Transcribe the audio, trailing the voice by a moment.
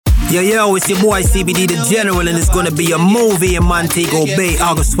Yo, it's your boy CBD the General, and it's gonna be a movie in Montego Bay,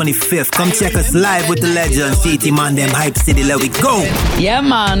 August 25th. Come check us live with the legend, CT Man, them Hype City, let we go. Yeah,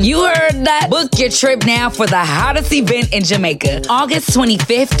 man, you heard that. Book your trip now for the hottest event in Jamaica, August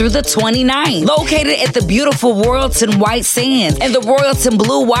 25th through the 29th. Located at the beautiful Royalton White Sands and the Royalton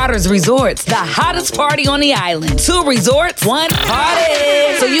Blue Waters Resorts, the hottest party on the island. 2 resorts, 1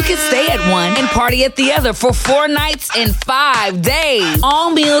 party. So you can stay at one and party at the other for 4 nights and 5 days.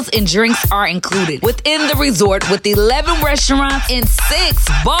 All meals and drinks are included within the resort with 11 restaurants and 6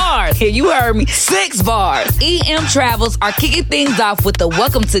 bars. Here, you heard me, 6 bars. EM Travels are kicking things off with the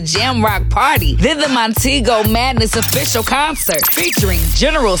Welcome to Jam Rock Party, then the Montego Madness official concert featuring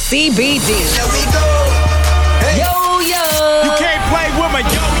General CBD. There we go. Hey. Yo. You can't play with my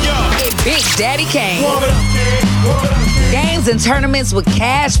yo. And Big Daddy Kane. Games and tournaments with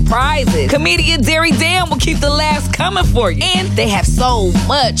cash prizes. Comedian Derry Dan will keep the laughs coming for you. And they have so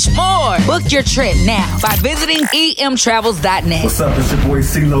much more. Book your trip now by visiting emtravels.net. What's up? It's your boy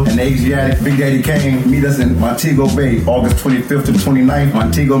CeeLo and Asiatic Big Daddy Kane. Meet us in Montego Bay, August 25th to 29th.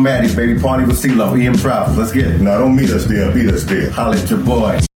 Montego Madness, baby. Party with CeeLo. EM Travels. Let's get it. No, don't meet us there. Meet us there. Holla at your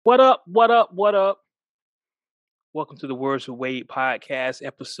boy. What up? Welcome to the Words of Wade podcast,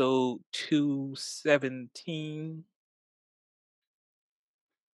 episode 217.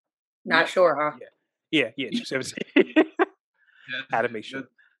 Not sure, huh? Yeah, 217. How to make sure.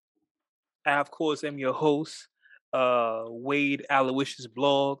 I, of course, am your host, Wade Aloysius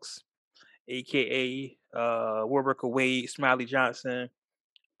Blogs, a.k.a. Warburger Wade, Smiley Johnson,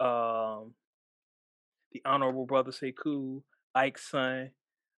 the Honorable Brother Sekou, Ike's son,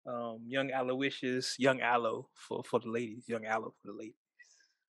 Young Aloysius, Young Aloe for the ladies, Young Aloe for the ladies.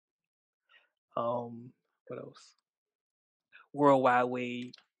 What else? Worldwide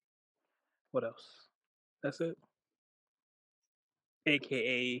Wade. What else? That's it.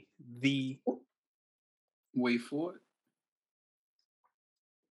 AKA the Wait for it.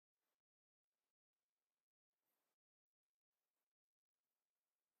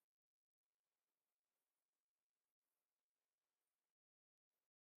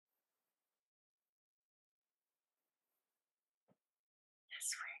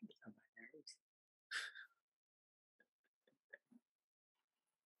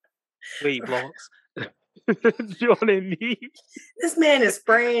 Wade Blogs. Joining me. This man is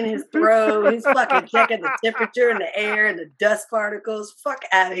spraying his throat. He's fucking checking the temperature in the air and the dust particles. Fuck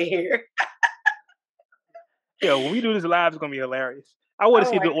out of here. Yo, when we do this live, it's gonna be hilarious. I want to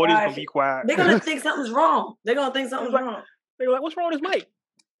see if the audience gonna be quiet. They're gonna think something's wrong. They're gonna think something's wrong. They're like, "What's wrong with this mic?"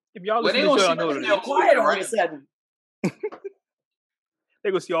 If y'all listen They to gonna the show, I see know what that it they're is. Quiet all of a sudden.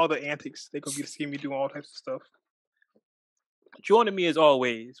 They're gonna see all the antics. They're gonna see me doing all types of stuff. Joining me as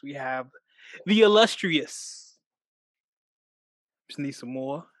always, we have the illustrious just need some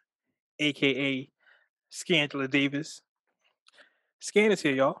more, aka Scangela Davis. Scan is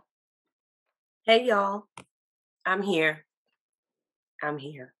here, y'all. Hey, y'all. I'm here.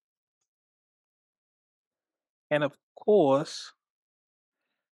 And of course,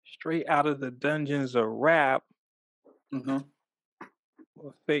 straight out of the dungeons of rap, well,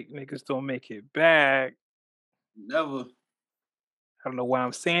 fake niggas don't make it back. Never. I don't know why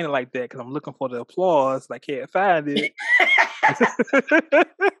I'm saying it like that, because I'm looking for the applause and I can't find it.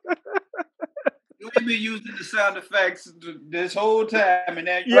 You've been using the sound effects this whole time, and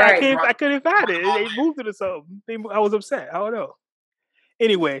that I couldn't find it. They moved it or something. I was upset. I don't know.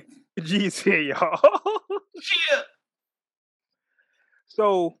 Anyway, G's here, y'all. Cheer.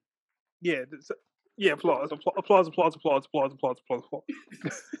 So, applause.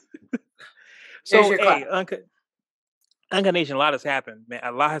 So, hey, Uncut Nation, a lot has happened, man.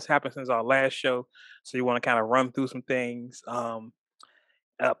 A lot has happened since our last show. So you want to kind of run through some things.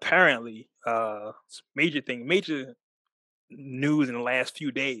 Apparently, major news in the last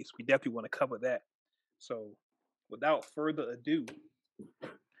few days. We definitely want to cover that. So without further ado,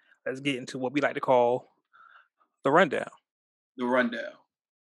 let's get into what we like to call the rundown.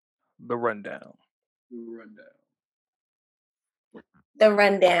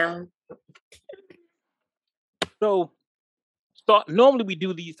 So normally we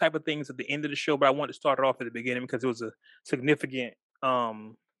do these type of things at the end of the show, but I wanted to start it off at the beginning because it was a significant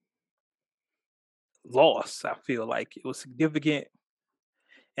loss. I feel like it was significant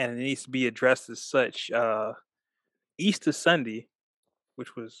and it needs to be addressed as such. Easter Sunday,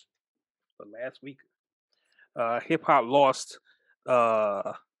 which was the last week, hip hop lost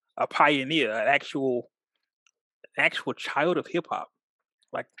a pioneer, an actual child of hip hop,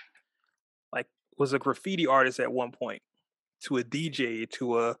 like was a graffiti artist at one point, to a DJ,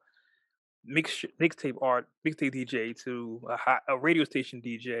 to a mixtape DJ to a radio station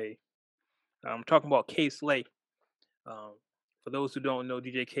DJ. I'm talking about K Slay. For those who don't know,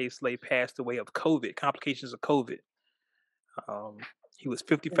 DJ K Slay passed away of COVID, complications of COVID. He was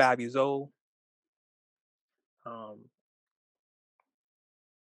 55 years old. I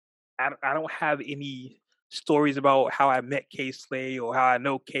don't have any stories about how I met K Slay or how I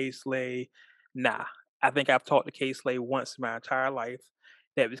know K Slay. Nah, I think I've talked to K Slay once in my entire life.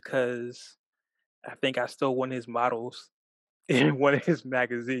 That because I think I stole one of his models in one of his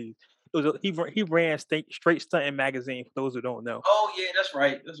magazines. He ran Straight Stunting magazine. For those who don't know. Oh yeah, that's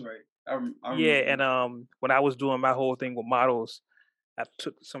right. That's right. I Yeah, remember. and when I was doing my whole thing with models, I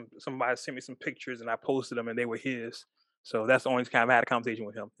took somebody sent me some pictures and I posted them and they were his. So that's the only time I had a conversation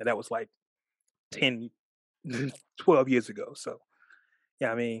with him, and that was like 10, 12 years ago. So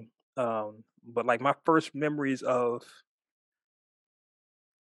yeah, I mean, but like my first memories of,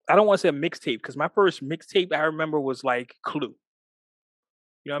 I don't want to say a mixtape because my first mixtape I remember was like Clue.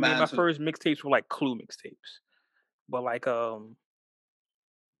 You know what I mean? Mine My too. first mixtapes were like Clue mixtapes. But like when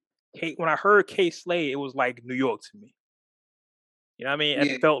I heard K Slay, it was like New York to me. You know what I mean? Yeah,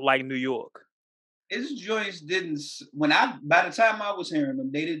 It felt like New York. his joints didn't. By the time I was hearing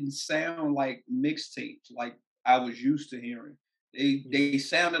them, they didn't sound like mixtapes like I was used to hearing. They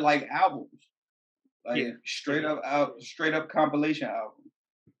sounded like albums, like Yeah. straight up compilation album.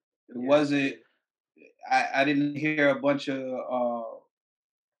 It Yeah. wasn't. I didn't hear a bunch of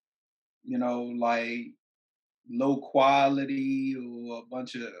like low quality or a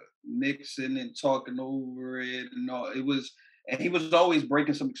bunch of mixing and talking over it and all. And he was always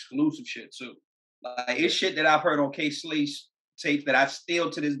breaking some exclusive shit too. Like it's shit that I've heard on K Slay's tapes that I still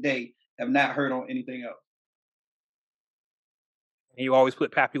to this day have not heard on anything else. And you always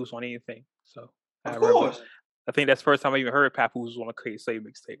put Papoose on anything. So I Of remember. course, I think that's the first time I even heard Papoose on a K Slay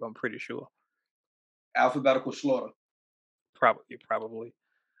mixtape. I'm pretty sure. Alphabetical Slaughter. Probably.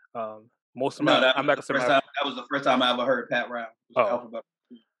 Most of No, my, I'm not gonna say my, that was the first time I ever heard Pat Brown. It was Oh. Alphabetical.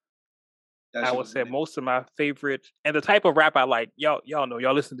 That I shit would was say lit. most of my favorite and the type of rap I like. Y'all know.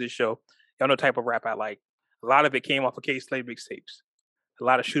 Y'all listen to this show. Y'all know the type of rap I like. A lot of it came off of K Slay mixtapes. A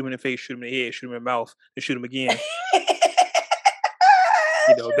lot of shoot him in the face, shoot him in the head, shoot him in the mouth, and shoot him again.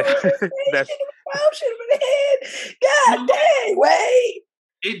 You know that's Shoot him in the head. God dang, Wade.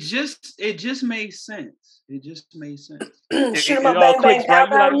 It just made sense. It just made sense. Shoot 'em it up, all bang, bang, clicks, pow, right?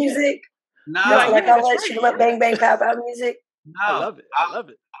 You pow like- music. Nah, That's what I yeah, call that's it. right, Shoot 'em up, bang, bang, pow, pow music. I love it. I love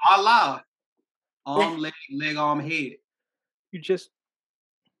it. Allah. Arm, leg, arm, head. You just.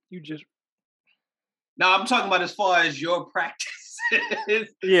 No, I'm talking about as far as your practice.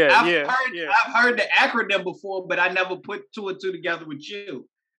 Yeah, I've heard the acronym before, but I never put two and two together with you.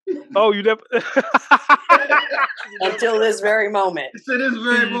 Oh, you never. Until this very moment. To this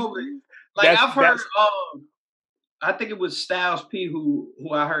very moment. Like That's- I've heard that's- I think it was Styles P who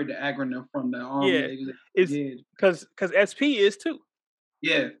I heard the acronym from, the arm, Yeah, leg, it's- head. Because SP is too.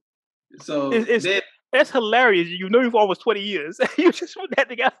 Yeah. So It's then, that's hilarious. You know you for almost 20 years. You just put that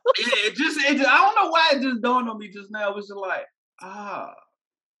together. yeah, it just I don't know why it just dawned on me just now. It was just like,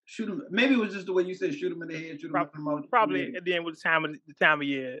 shoot him. Maybe it was just the way you said shoot him in the head, shoot him in the mouth. Probably at the end with the time of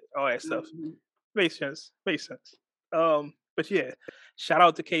year, all that stuff. Mhm. Makes sense. But yeah, shout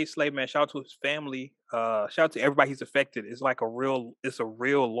out to K Slay, man. Shout out to his family. Shout out to everybody he's affected. It's a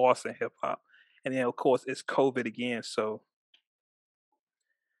real loss in hip hop. And then of course it's COVID again, so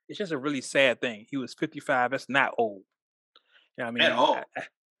it's just a really sad thing. He was 55. That's not old. You know what I mean? At all.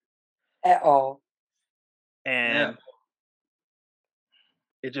 At all. And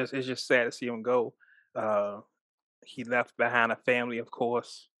it's just sad to see him go. He left behind a family, of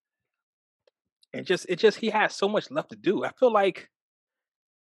course. And he had so much left to do. I feel like,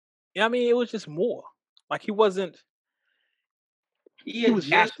 you know what I mean, it was just more. Like he wasn't he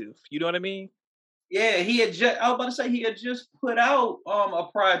was active. You know what I mean? Yeah, I was about to say he had just put out a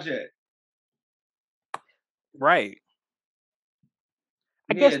project. Right.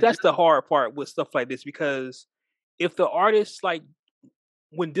 I guess that's the hard part with stuff like this, because if the artist, like,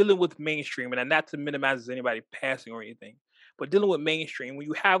 when dealing with mainstream, and not to minimize anybody passing or anything, but dealing with mainstream, when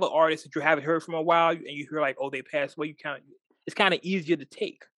you have an artist that you haven't heard from a while and you hear like, oh, they passed away, it's kind of easier to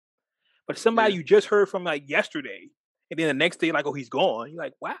take. But somebody you just heard from like yesterday, and then the next day, like, oh, he's gone. You're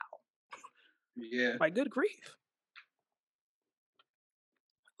like, wow. Yeah. Like, good grief.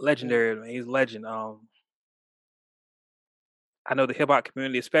 Legendary, man. He's a legend. I know the hip hop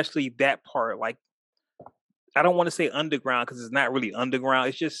community, especially that part, like, I don't want to say underground because it's not really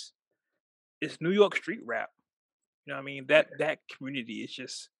underground. It's New York street rap. You know what I mean? That community is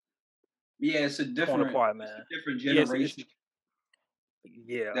just it's a different apart, man. generation.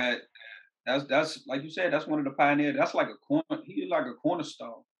 Yeah. That That's like you said. That's one of the pioneers. That's like he's like a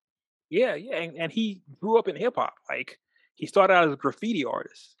cornerstone. Yeah, and he grew up in hip hop. Like he started out as a graffiti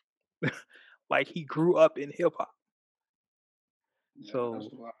artist. Like he grew up in hip hop. Yeah, So,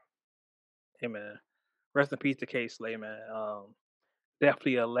 hey man, rest in peace to K Slay, man.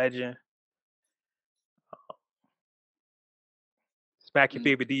 Definitely a legend. Smack your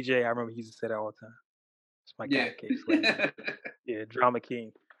favorite DJ. I remember he used to say that all the time. It's my guy, K Slay. Yeah, Drama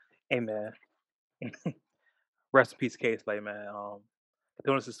King. Hey man. Rest in peace, K Slay, man.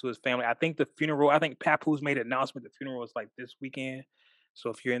 Condolences to his family. I think Papoose made an announcement. The funeral was like this weekend. So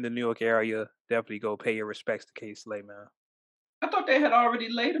if you're in the New York area, definitely go pay your respects to K Slay, man. I thought they had already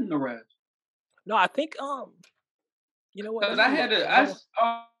laid him to rest. No, I think you know what? Because I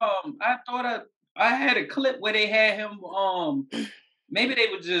had a clip where they had him maybe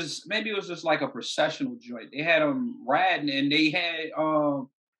it was just like a processional joint. They had him riding and they had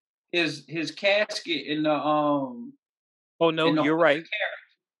his casket in the Oh no, you're right.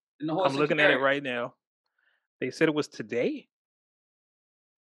 I'm looking at it right now. They said it was today.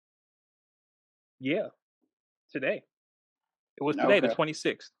 Yeah, today. It was today, the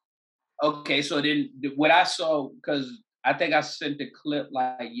 26th. Okay, so then what I saw, because I think I sent the clip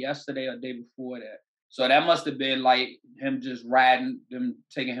like yesterday or the day before that. So that must have been like him just riding, them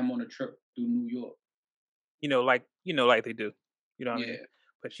taking him on a trip through New York. Like they do. You know what I mean?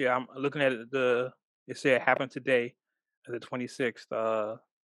 But yeah, I'm looking at it. It said it happened today, the 26th,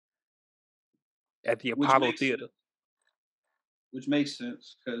 at the Apollo Theater. Which makes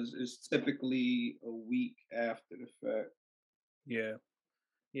sense because it's typically a week after the fact. Yeah.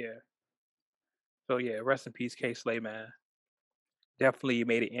 So yeah, rest in peace, K Slay, man. Definitely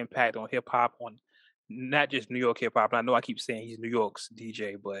made an impact on hip hop, on not just New York hip hop. I know I keep saying he's New York's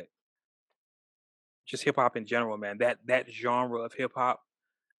DJ, but just hip hop in general, man. That genre of hip hop,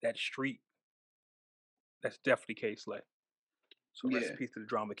 that street, that's definitely K Slay. So rest in peace to the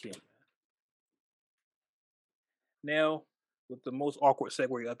Drama King. Now, with the most awkward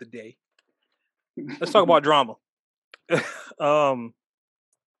segue of the day, let's talk about drama.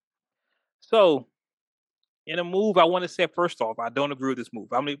 So, in a move, I want to say first off, I don't agree with this move.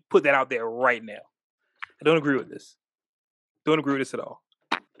 I'm going to put that out there right now. I don't agree with this. Don't agree with this at all.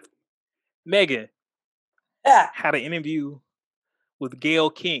 Megan had an interview with Gayle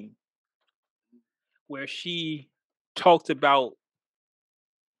King where she talked about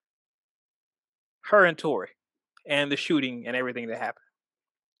her and Tory and the shooting and everything that happened.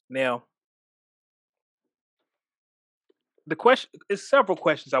 Now, the question is several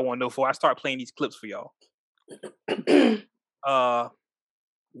questions I want to know before I start playing these clips for y'all.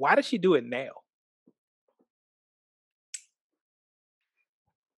 Why did she do it now?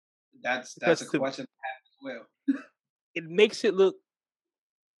 That's a question I have as well. It makes it look,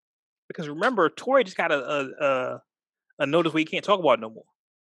 because remember, Tory just got a notice where he can't talk about it no more.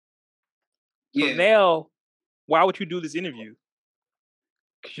 So now, why would you do this interview?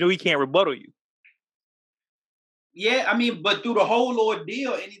 Because you know he can't rebuttal you. Yeah, I mean, but through the whole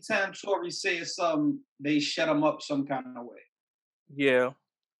ordeal, anytime Tory says something, they shut him up some kind of way. Yeah.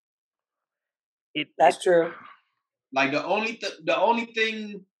 That's true. Like the only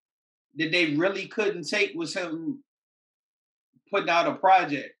thing that they really couldn't take was him putting out a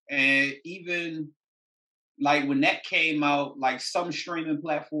project. And even like when that came out, like some streaming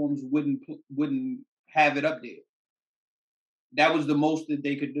platforms wouldn't have it up there. That was the most that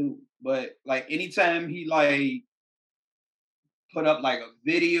they could do. But like anytime he like put up like a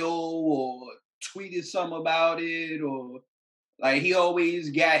video or tweeted something about it, or like he always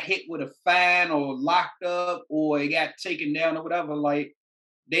got hit with a fine or locked up or he got taken down or whatever. Like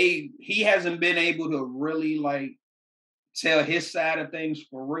he hasn't been able to really like tell his side of things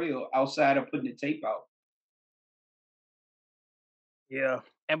for real outside of putting the tape out. Yeah.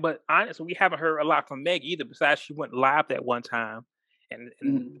 But honestly, we haven't heard a lot from Meg either, besides she went live that one time and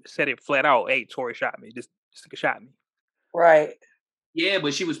said it flat out, hey, Tory shot me. This nigga shot me. Right. Yeah,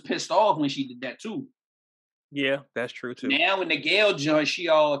 but she was pissed off when she did that too. Yeah, that's true too. Now in the Gayle joint, she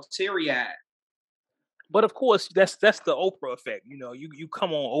all teary-eyed. But of course, that's the Oprah effect. You know, you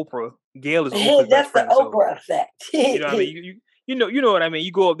come on Oprah, Gayle is Oprah's that's best friend, the Oprah effect. You know what I mean? You know what I mean?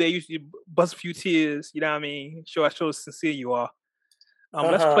 You go up there, you bust a few tears, you know what I mean? Show how sincere you are.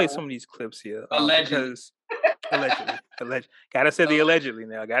 Let's play some of these clips here. Allegedly. Allegedly. Gotta say the allegedly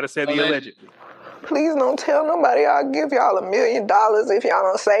now. Gotta say the allegedly. Please don't tell nobody. I'll give y'all $1 million if y'all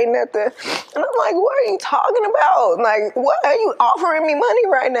don't say nothing. And I'm like, what are you talking about? Like, what are you offering me money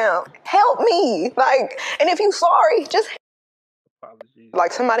right now? Help me. Like, and if you sorry, just Apologies.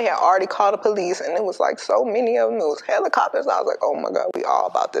 Like somebody had already called the police, and it was like so many of them. It was helicopters. I was like, oh my God, we all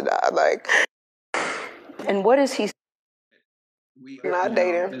about to die. Like, and what is he? We're not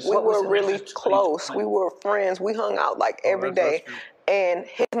dating. We were really close. We were friends. We hung out like every day. And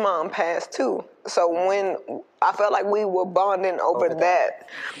his mom passed too. So when I felt like we were bonding over that.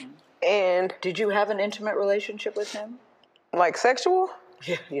 And did you have an intimate relationship with him? Like sexual?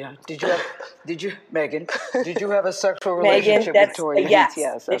 Yeah. Did you, Megan? Did you have a sexual relationship with Tory Lanez?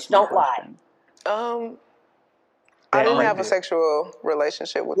 Yes. That's don't lie. I didn't have a sexual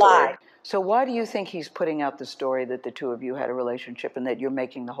relationship with Tory. Tory. So why do you think he's putting out the story that the two of you had a relationship and that you're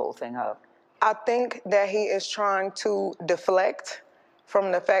making the whole thing up? I think that he is trying to deflect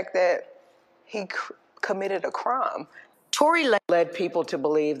from the fact that he committed a crime. Tory led people to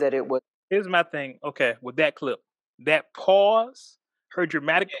believe that it was. Here's my thing. Okay, with that clip, that pause, her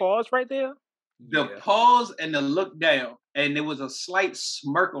dramatic pause right there. The pause and the look down, and there was a slight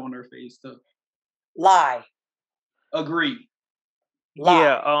smirk on her face too. Lie. Agreed. Lie.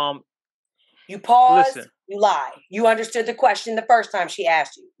 Yeah. You paused. Listen. You lie. You understood the question the first time she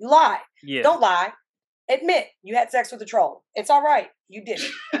asked you. You lied. Yeah. Don't lie. Admit you had sex with a troll. It's all right. You did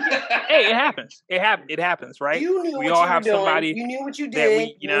it. Hey, it happens. It happens, right? You knew we what all you have were doing. somebody You knew what you did. that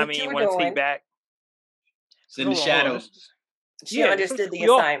we, you know what I mean, want to take back. It's in the shadows. She understood the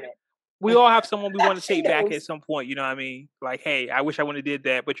assignment. We all have someone we want to take back at some point. You know what I mean? Like, hey, I wish I wouldn't have did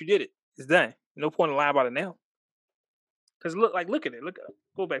that, but you did it. It's done. No point in lying about it now. Because look at it.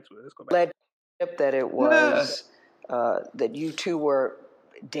 Go back to it. Let's go back. That it was that you two were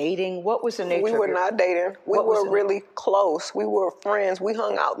dating. What was the nature? We were not dating. We were really close. We were friends. We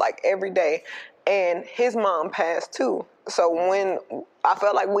hung out like every day. And his mom passed too. So when I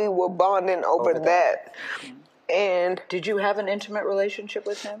felt like we were bonding over that. And did you have an intimate relationship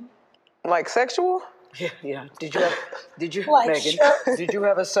with him? Like sexual? Yeah. Did you like, Megan? Sure. Did you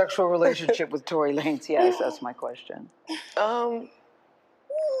have a sexual relationship with Tory Lanez? Yes, that's my question.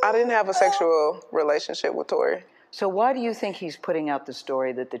 I didn't have a sexual relationship with Tory. So why do you think he's putting out the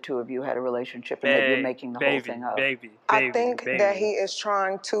story that the two of you had a relationship and that you're making the whole thing up? I think that he is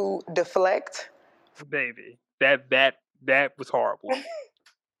trying to deflect. Baby, that was horrible.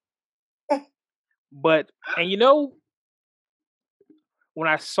 But, and you know, when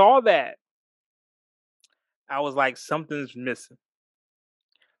I saw that, I was like, something's missing.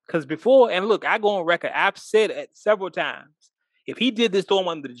 Because before, and look, I go on record, I've said it several times, if he did this, throw him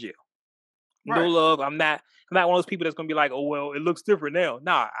under the jail. Right. No love. I'm not one of those people that's going to be like, oh, well, it looks different now.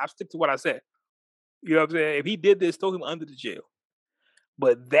 Nah, I stick to what I said. You know what I'm saying? If he did this, throw him under the jail.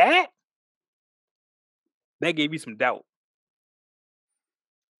 But that gave me some doubt.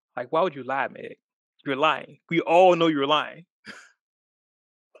 Like, why would you lie, Meg? You're lying. We all know you're lying.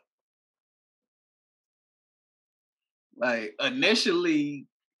 Like, initially,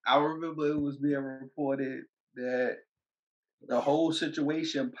 I remember it was being reported that the whole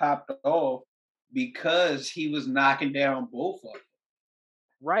situation popped off because he was knocking down both of them.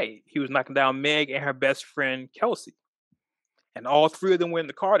 Right. He was knocking down Meg and her best friend, Kelsey. And all three of them were in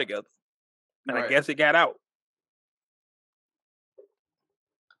the car together. And I guess it got out.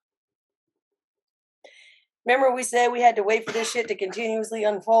 Remember we said we had to wait for this shit to continuously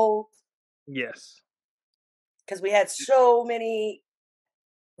unfold? Yes. Because we had so many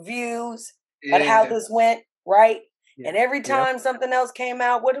views on how this went, right? Yeah. And every time something else came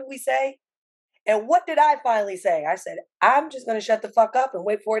out, what did we say? And what did I finally say? I said, I'm just going to shut the fuck up and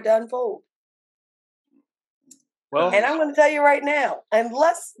wait for it to unfold. Well, and I'm going to tell you right now,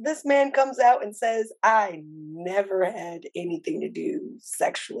 unless this man comes out and says, I never had anything to do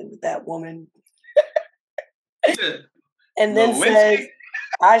sexually with that woman. And then says,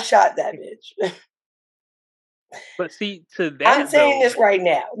 I shot that bitch. But see, to that, I'm saying this right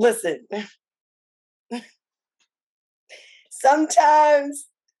now. Listen. Sometimes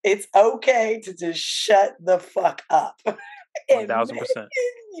it's okay to just shut the fuck up. 1,000%.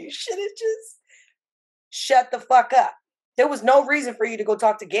 You should have just shut the fuck up. There was no reason for you to go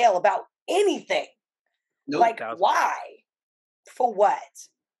talk to Gail about anything. Nope. Like, why? For what?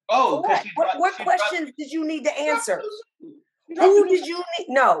 Oh, what questions did you need to answer? Who did you need?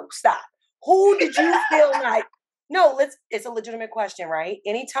 No, stop. Who did you feel like? No, it's a legitimate question, right?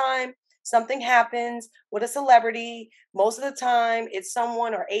 Anytime something happens with a celebrity, most of the time it's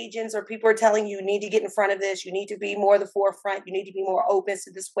someone or agents or people are telling you need to get in front of this. You need to be more the forefront. You need to be more open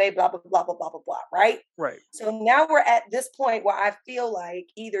to this way, blah, blah, blah, blah, blah, blah, blah, right? Right. So now we're at this point where I feel like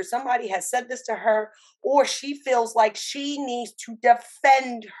either somebody has said this to her or she feels like she needs to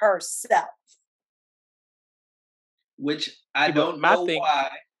defend herself. Which I don't know why.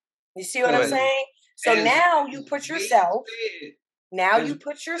 You see what I'm saying? So now you put yourself Now you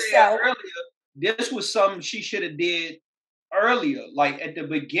put yourself. Earlier, this was something she should have did earlier, like at the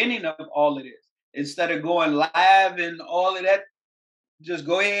beginning of all of this. Instead of going live and all of that, just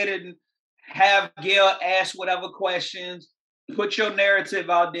go ahead and have Gayle ask whatever questions, put your narrative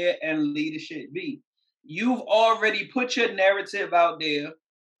out there, and leave the shit be. You've already put your narrative out there,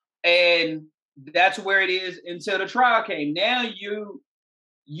 and that's where it is until the trial came. Now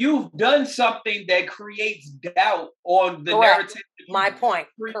you've done something that creates doubt on the narrative. My point.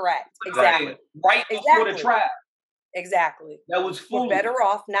 Correct. Exactly. Right before the trial. Exactly. That was foolish. We're better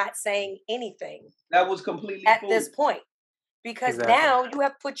off not saying anything. That was completely at foolish. this point. Because now you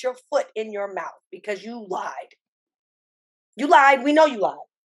have put your foot in your mouth because you lied. You lied. We know you lied.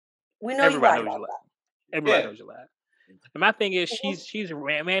 We know Everybody you lied. Everybody knows you lied. And my thing is, she's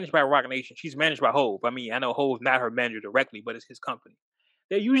managed by Roc Nation. She's managed by Hove. I mean, I know Hove's not her manager directly, but it's his company.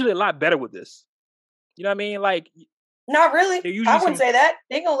 They're usually a lot better with this. You know what I mean? Like, not really. I wouldn't say that.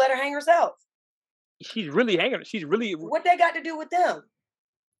 They're gonna let her hang herself. She's really hanging. She's really. What they got to do with them?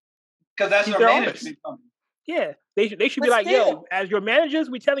 Because that's her management company. Yeah, they should be like, yo, as your managers,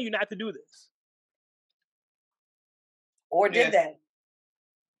 we're telling you not to do this. Or did they?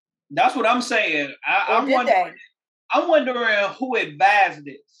 That's what I'm saying. I'm wondering who advised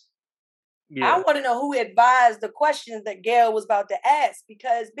this. Yeah. I want to know who advised the questions that Gayle was about to ask,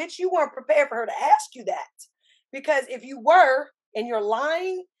 because bitch, you weren't prepared for her to ask you that. Because if you were and you're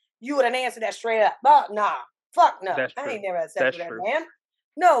lying, you would have answered that straight up. Nah, fuck no. I ain't never had sex with that man.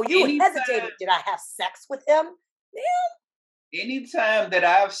 No, you hesitated. Did I have sex with him? Yeah. Anytime that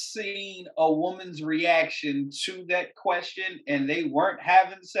I've seen a woman's reaction to that question and they weren't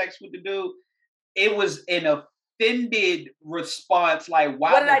having sex with the dude, it was an offended response. Like,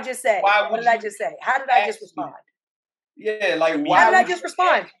 why? What did I just say? What did I just say? How did I just respond? Yeah, like, why? How did I just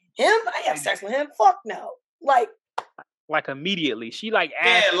respond? Him? I have sex with him? Fuck no. Like immediately. She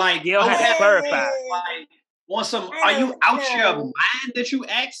asked, Gayle had to clarify. On some, are you out your mind that you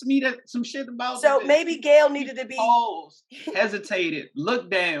asked me some shit about? So maybe Gayle needed to be paused, hesitated, looked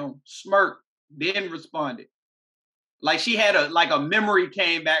down, smirked, then responded. Like she had a memory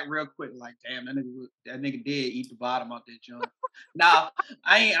came back real quick. Like, damn, that nigga did eat the bottom out that joint. Nah,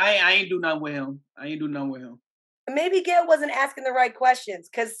 I ain't do nothing with him. Maybe Gayle wasn't asking the right questions.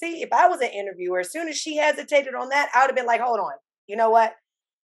 Cause see, if I was an interviewer, as soon as she hesitated on that, I would have been like, hold on. You know what?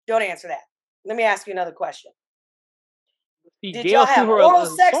 Don't answer that. Let me ask you another question. Did y'all have oral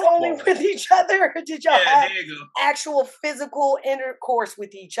sex only with each other, or did y'all have actual physical intercourse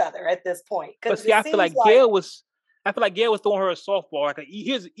with each other at this point? But see, I feel like Gayle was throwing her a softball. Like,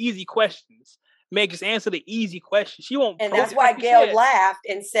 here's easy questions. Meg, just answer the easy question. She won't. And that's why Gayle laughed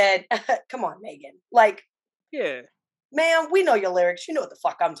and said, "Come on, Megan. Like, yeah, ma'am, we know your lyrics. You know what the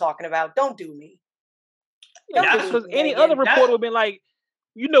fuck I'm talking about. Don't do me." Because any other reporter would have been like,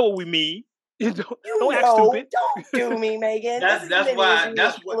 "You know what we mean." Don't act stupid. Don't do me, Megan. That's why.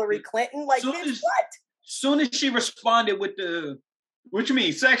 That's what Hillary Clinton. Like, bitch, what? Soon as she responded with the, what you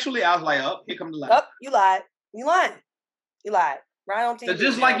mean sexually? I was like, oh, here comes the lie. Oh, you lied. You lied. Right on TV. So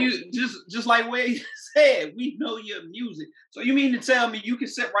just like where you said, we know your music. So you mean to tell me you can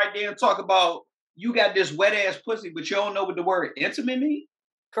sit right there and talk about you got this wet ass pussy, but you don't know what the word intimate means?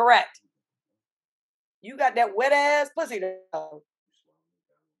 Correct. You got that wet ass pussy though.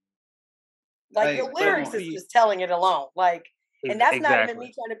 Like, your lyrics is just telling it alone. Like, and that's not even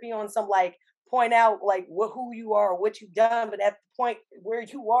me trying to be on some point out who you are or what you've done, but at the point where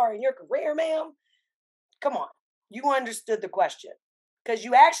you are in your career, ma'am, come on, you understood the question because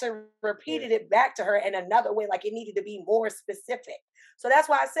you actually repeated it back to her in another way, like it needed to be more specific. So that's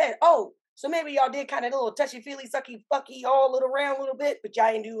why I said, oh, so maybe y'all did kind of a little touchy feely, sucky fucky, all little around a little bit, but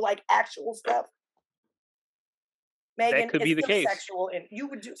y'all didn't do actual stuff. Megan, that could be the case. Sexual, and you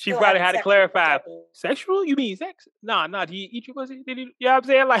would do. She probably had to clarify. Sexual? You mean sex? Nah. Do you eat your pussy? Did you know what I'm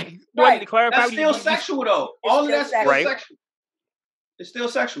saying? Like, do I need to clarify? That's still sexual, though. All of that's still sexual. It's still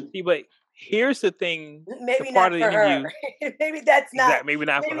sexual. See, but here's the thing. Maybe the part not of the for interview. Her. Maybe that's not. Exactly, maybe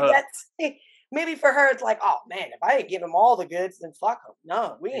not for her. Maybe for her, it's like, oh man, if I didn't give him all the goods, then fuck him.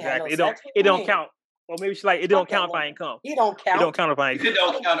 No, we ain't had no sex. It don't count. Or maybe she's like, it don't count if I ain't come. He don't count. It don't count if I ain't come. It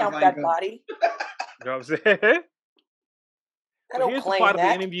don't count if I ain't that come. Body. You know what I'm saying? Here's the part of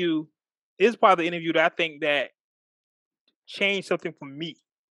the interview. Here's part of the interview that I think that changed something for me.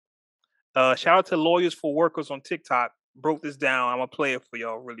 Shout out to Lawyers for Workers on TikTok. Broke this down. I'm gonna play it for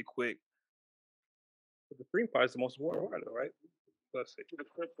y'all really quick. The green part is the most important part, right? Let's see. The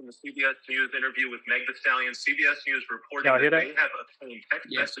clip from the CBS News interview with Meg Thee Stallion. CBS News reporting that they have obtained text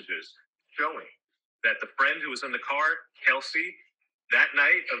messages showing that the friend who was in the car, Kelsey, That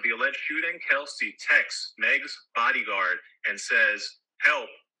night of the alleged shooting, Kelsey texts Meg's bodyguard and says, "Help,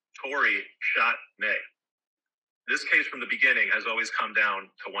 Tory shot Meg." This case from the beginning has always come down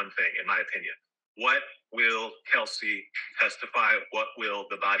to one thing, in my opinion. What will Kelsey testify? What will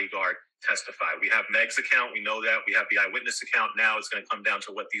the bodyguard testify? We have Meg's account. We know that. We have the eyewitness account. Now it's going to come down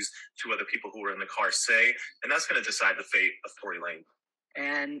to what these two other people who were in the car say, and that's going to decide the fate of Tory Lane.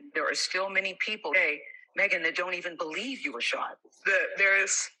 And there are still many people today, Megan, that don't even believe you were shot.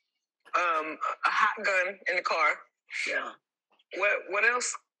 There's a hot gun in the car. Yeah. What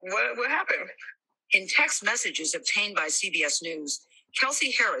else? What happened? In text messages obtained by CBS News,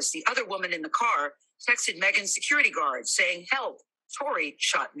 Kelsey Harris, the other woman in the car, texted Megan's security guard saying, "Help, Tory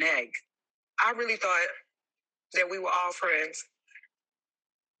shot Meg." I really thought that we were all friends.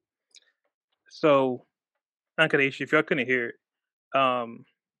 So, Ankadesh, if y'all couldn't hear it,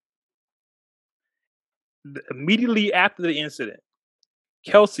 immediately after the incident,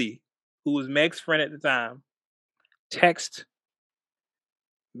 Kelsey, who was Meg's friend at the time, texted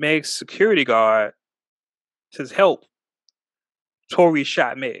Meg's security guard, says, "Help, Tory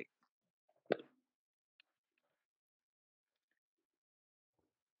shot Meg."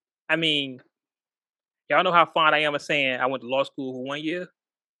 I mean, y'all know how fond I am of saying I went to law school for 1 year.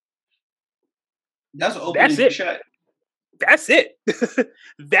 That's it. Shot. That's it.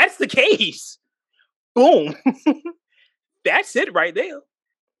 That's the case. Boom. That's it right there.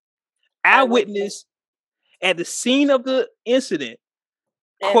 Eyewitness at the scene of the incident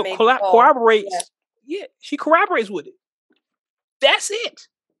corroborates. Yeah, she corroborates with it. That's it.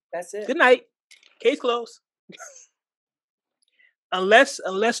 That's it. Good night. Case closed.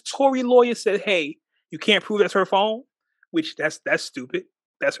 Unless Tory lawyer said, "Hey, you can't prove that's her phone," which that's stupid.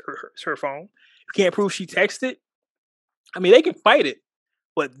 That's her phone. You can't prove she texted. I mean, they can fight it,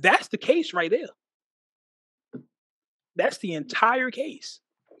 but that's the case right there. That's the entire case.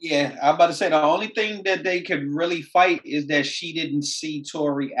 Yeah, I'm about to say the only thing that they could really fight is that she didn't see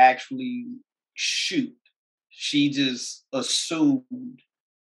Tory actually shoot. She just assumed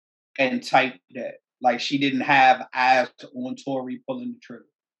and typed that. Like she didn't have eyes on Tory pulling the trigger.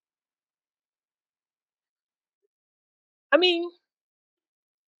 I mean,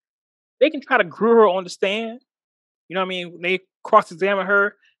 they can try to grill her on the stand. You know what I mean? They cross-examine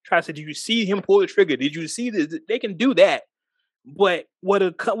her, try to say, "Did you see him pull the trigger? Did you see this?" They can do that. But what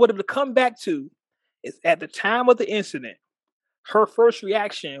it'll come back to is at the time of the incident, her first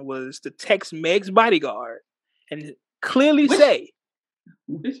reaction was to text Meg's bodyguard and clearly say,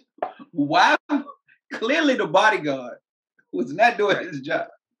 "Why?" Clearly the bodyguard was not doing his job.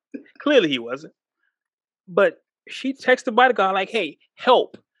 Clearly he wasn't. But she texted the bodyguard like, "Hey,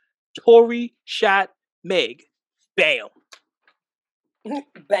 help. Tory shot Meg." Bam.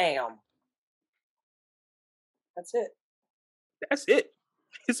 Bam. That's it. That's it.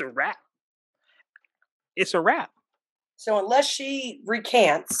 It's a wrap. It's a wrap. So unless she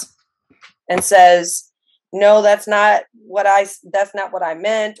recants and says, "No, that's not what I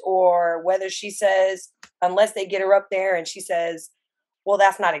meant," or whether she says, unless they get her up there and she says, "Well,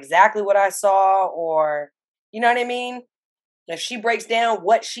 that's not exactly what I saw," or you know what I mean? If she breaks down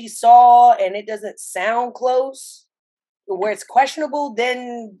what she saw and it doesn't sound close, where it's questionable,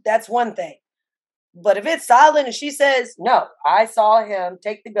 then that's one thing. But if it's solid and she says, "No, I saw him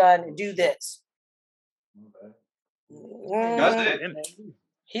take the gun and do this,"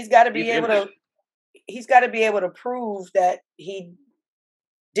 he's got to be able to. He's got to be able to prove that he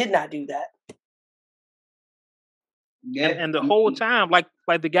did not do that. Yeah, and the whole time, like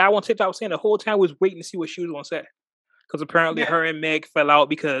the guy on TikTok was saying, the whole time was waiting to see what she was going to say, because apparently her and Meg fell out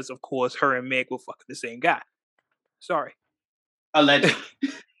because, of course, her and Meg were fucking the same guy. Sorry, allegedly.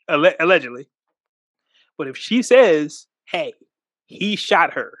 Allegedly. But if she says, "Hey, he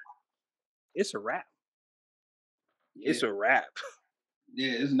shot her," it's a wrap. Yeah. It's a wrap.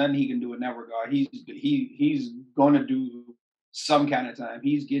 Yeah, there's nothing he can do in that regard. He's going to do some kind of time.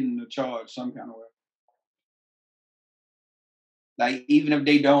 He's getting a charge some kind of way. Like, even if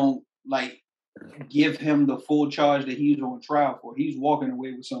they don't, like, give him the full charge that he's on trial for, he's walking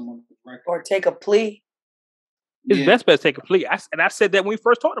away with someone. Or take a plea. His best bet is take a plea. I said that when we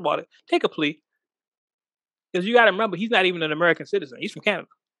first talked about it. Take a plea. Because you got to remember, he's not even an American citizen. He's from Canada.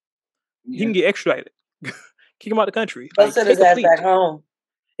 Yeah. He can get extradited. Kick him out of the country. Let's send his ass back home.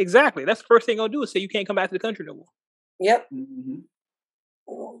 Exactly. That's the first thing he'll do is say you can't come back to the country no more. Yep. Mm-hmm.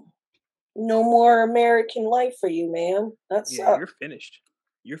 No more American life for you, man. That's you're finished.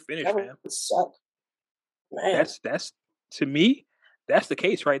 You're finished, that man. Suck. Man. That's to me, that's the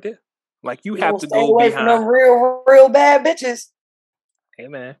case right there. Like you have to stay go away behind from them real bad bitches. Hey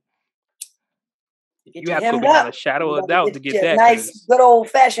man. You have to go behind a shadow of doubt to get that. Nice, good old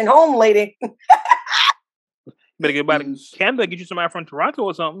fashioned home lady. Better get about Canada, get you somebody from Toronto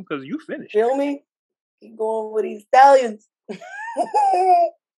or something, because you finished. Feel me? Keep going with these stallions. She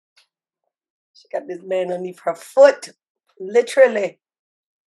got this man underneath her foot, literally.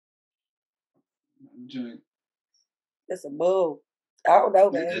 That's a bull. I don't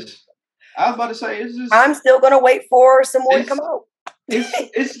know, man. I was about to say, it's just. I'm still gonna wait for some more to come out.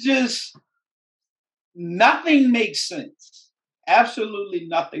 It's just nothing makes sense. Absolutely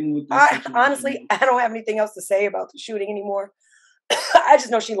nothing with this. Honestly, I don't have anything else to say about the shooting anymore. I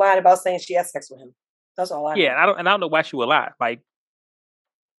just know she lied about saying she had sex with him. That's all I know. Yeah, and I don't know why she would lie. Like,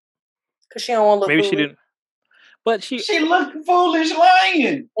 because she don't want to look. Maybe foolish. she didn't. But she looked foolish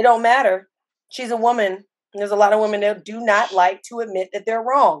lying. It don't matter. She's a woman. And there's a lot of women that do not like to admit that they're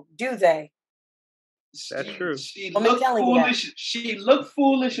wrong, do they? That's true. She looked foolish. She looked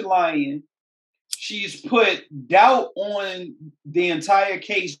foolish lying. She's put doubt on the entire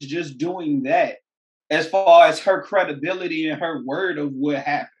case just doing that, as far as her credibility and her word of what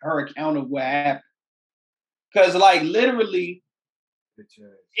happened, her account of what happened. Because, like, literally,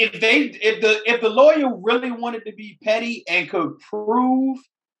 if the lawyer really wanted to be petty and could prove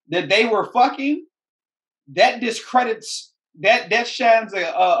that they were fucking, that discredits that shines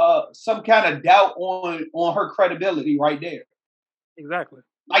some kind of doubt on her credibility right there. Exactly.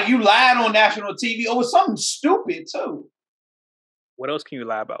 Like, you lied on national TV over something stupid too. What else can you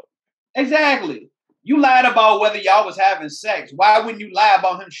lie about? Exactly. You lied about whether y'all was having sex. Why wouldn't you lie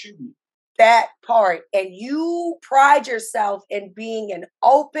about him shooting you? That part. And you pride yourself in being an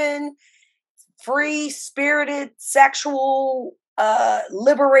open, free-spirited, sexual,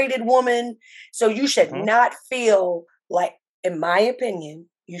 liberated woman. So you should not feel like, in my opinion,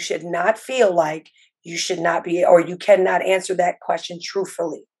 you should not feel like you should not be, or you cannot answer that question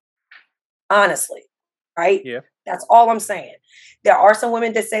truthfully. Honestly. Right? Yeah. That's all I'm saying. There are some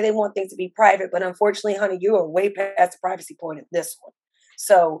women that say they want things to be private, but unfortunately, honey, you are way past the privacy point of this one.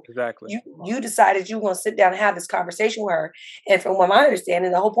 So exactly, you decided you were going to sit down and have this conversation with her. And from what my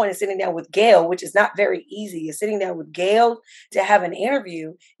understanding, the whole point of sitting down with Gail, which is not very easy, is sitting down with Gail to have an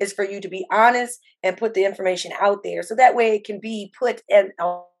interview is for you to be honest and put the information out there. So that way it can be put in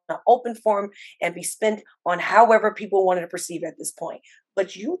an open form and be spent on however people wanted to perceive at this point.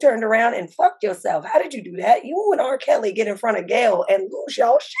 But you turned around and fucked yourself. How did you do that? You and R. Kelly get in front of Gail and lose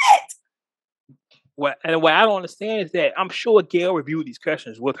your shit. What I don't understand is that I'm sure Gail reviewed these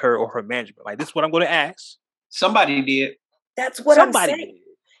questions with her or her management. Like, this is what I'm going to ask. Somebody did. That's what I'm saying.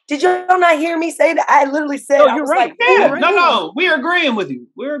 Did y'all not hear me say that? I literally said, no, you're right. Like, yeah, no, we're agreeing with you.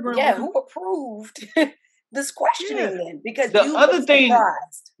 We're agreeing with you. Who approved this questioning then? Because the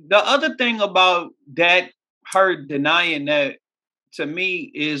other thing about that, her denying that, to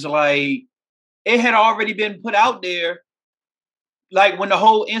me, is like, it had already been put out there. Like, when the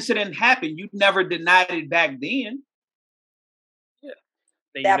whole incident happened, you never denied it back then. Yeah.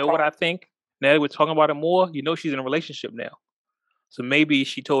 Now, you know what I think? Now that we're talking about it more, you know she's in a relationship now. So maybe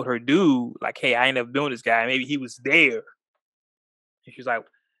she told her dude, like, hey, I ain't never doing this guy. Maybe he was there. And she's like,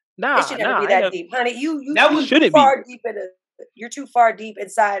 nah, it should never be that deep. Honey, you're too far deep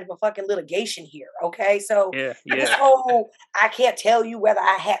inside of a fucking litigation here, okay? So this whole, I can't tell you whether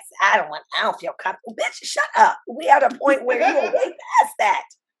I don't feel comfortable. Bitch, shut up. We at a point where you're way past that.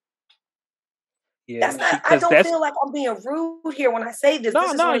 Yeah, I don't feel like I'm being rude here when I say this.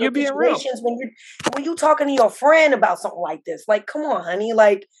 This is one of the situations when you're talking to your friend about something like this. Like, come on, honey.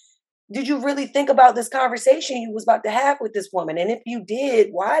 Like, did you really think about this conversation you was about to have with this woman? And if you did,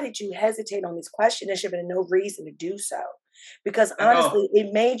 why did you hesitate on this question? There should have been no reason to do so. Because honestly,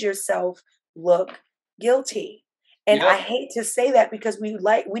 it made yourself look guilty. And I hate to say that because we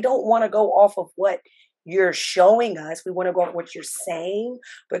don't want to go off of what you're showing us. We want to go off what you're saying.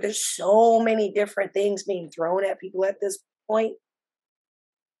 But there's so many different things being thrown at people at this point.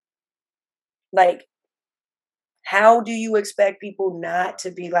 Like, how do you expect people not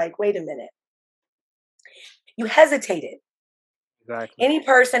to be like, wait a minute? You hesitated. Exactly. Any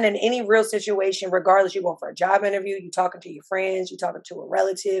person in any real situation, regardless, you're going for a job interview, you're talking to your friends, you're talking to a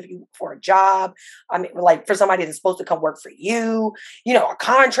relative, you for a job. I mean, like for somebody that's supposed to come work for you, you know, a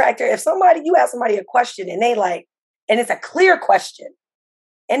contractor. If you ask somebody a question and they like, and it's a clear question,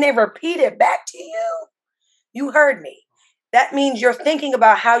 and they repeat it back to you, you heard me. That means you're thinking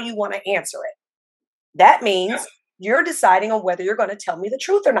about how you want to answer it. That means you're deciding on whether you're going to tell me the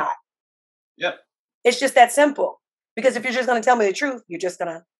truth or not. Yep. It's just that simple. Because if you're just going to tell me the truth, you're just going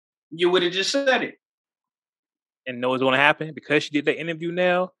to. You would have just said it. And know what's going to happen? Because she did that interview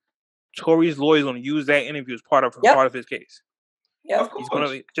now, Tory's lawyer is going to use that interview as part of his case. Yeah, he's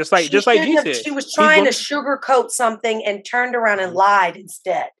gonna just like G said. She was trying to sugarcoat something and turned around and lied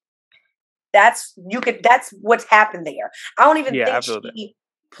instead. That's what's happened there. I don't even think she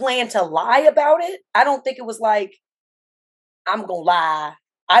planned to lie about it. I don't think it was like, I'm gonna lie.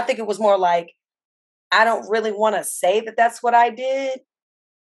 I think it was more like, I don't really want to say that that's what I did.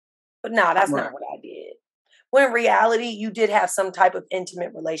 But no, that's not what I did. When in reality, you did have some type of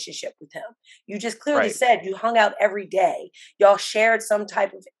intimate relationship with him. You just clearly said you hung out every day. Y'all shared some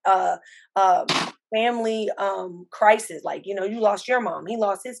type of family crisis. Like, you lost your mom. He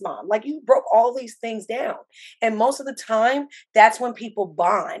lost his mom. Like, you broke all these things down. And most of the time, that's when people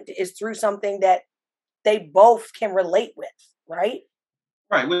bond, is through something that they both can relate with, right?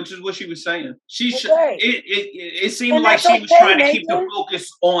 Right, which is what she was saying. It seemed like she was trying to keep the focus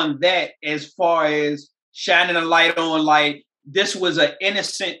on that, as far as shining a light on, like, this was an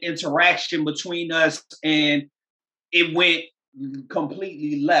innocent interaction between us and it went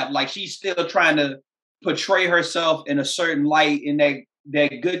completely left. Like, she's still trying to portray herself in a certain light in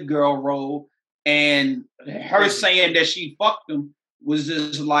that good girl role, and her saying that she fucked him was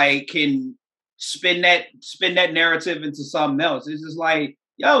just like, can spin that narrative into something else. It's just like,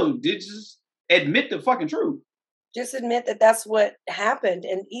 yo, just admit the fucking truth. Just admit that that's what happened.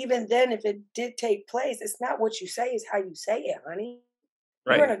 And even then, if it did take place, it's not what you say, it's how you say it, honey.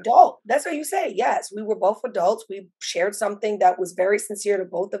 Right. You're an adult. That's what you say. Yes, we were both adults. We shared something that was very sincere to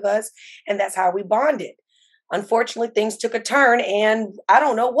both of us. And that's how we bonded. Unfortunately, things took a turn and I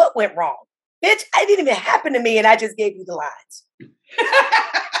don't know what went wrong. Bitch, it didn't even happen to me and I just gave you the lines.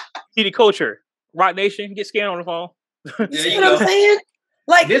 CD Culture, Rock Nation, get scared on the phone. You see what I'm saying?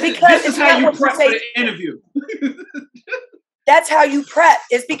 Like, this is how you prep for the interview. That's how you prep.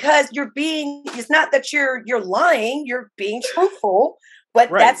 It's because it's not that you're lying, you're being truthful, but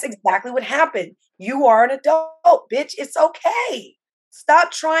that's exactly what happened. You are an adult, bitch. It's okay.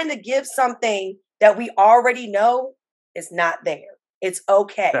 Stop trying to give something that we already know is not there. It's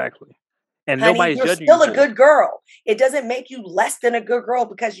okay. Exactly. And honey, nobody's you're judging still you. a good girl. It doesn't make you less than a good girl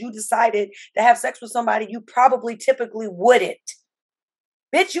because you decided to have sex with somebody you probably typically wouldn't.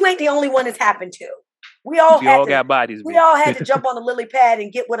 Bitch, you ain't the only one it's happened to. We all got bodies. We all had to jump on the lily pad and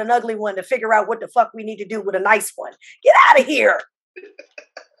get with an ugly one to figure out what the fuck we need to do with a nice one. Get out of here.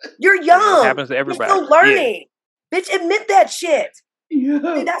 You're young. It happens to everybody. You're still learning. Yeah. Bitch, admit that shit.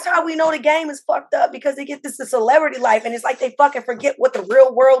 Yeah. See, that's how we know the game is fucked up, because they get this celebrity life and it's like they fucking forget what the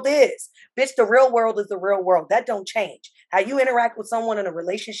real world is. Bitch, the real world is the real world. That don't change. How you interact with someone in a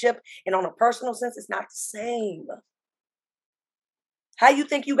relationship and on a personal sense, it's not the same. How you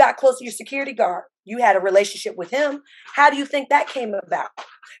think you got close to your security guard? You had a relationship with him. How do you think that came about?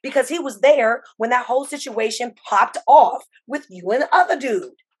 Because he was there when that whole situation popped off with you and the other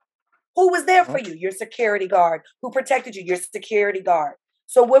dude. Who was there for you? Your security guard. Who protected you? Your security guard.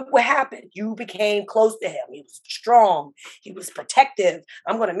 So what happened? You became close to him. He was strong. He was protective.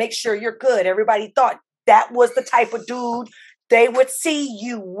 I'm going to make sure you're good. Everybody thought that was the type of dude they would see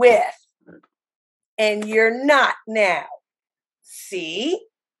you with. And you're not now. See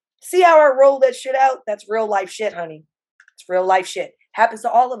how I roll that shit out? That's real life shit, honey. It's real life shit. Happens to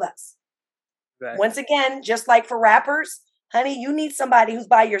all of us. Right. Once again, just like for rappers, honey, you need somebody who's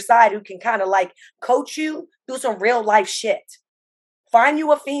by your side who can kind of like coach you through some real life shit. Find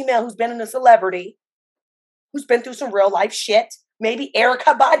you a female who's been in a celebrity, who's been through some real life shit. Maybe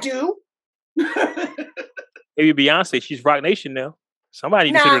Erykah Badu. Maybe Beyonce. She's Rock Nation now.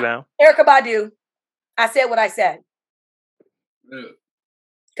 Somebody can sit her down. Erykah Badu. I said what I said.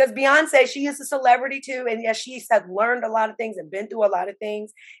 Because Beyonce, she is a celebrity too. And yes, she has learned a lot of things and been through a lot of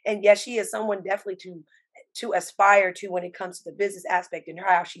things. And yes, she is someone definitely to aspire to when it comes to the business aspect and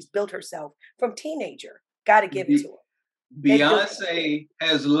how she's built herself from teenager. Got to give it to her. Beyonce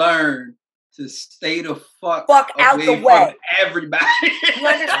has learned to stay the fuck out the way from everybody. You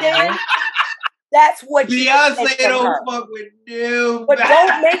understand? That's what Beyonce don't fuck with you. But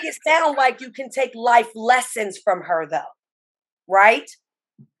don't make it sound like you can take life lessons from her though. Right?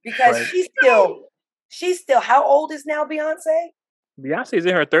 Because she's still, how old is now Beyonce? Beyonce's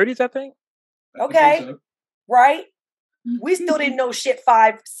in her 30s, I think. Okay. So. Right? We still didn't know shit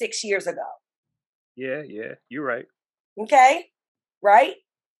 5-6 years ago. Yeah, you're right. Okay? Right?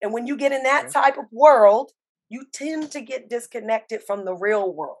 And when you get in that type of world, you tend to get disconnected from the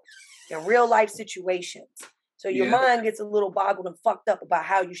real world and real life situations. So your mind gets a little boggled and fucked up about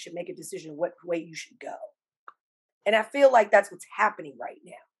how you should make a decision, what way you should go. And I feel like that's what's happening right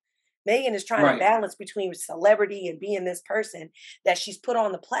now. Megan is trying to balance between celebrity and being this person that she's put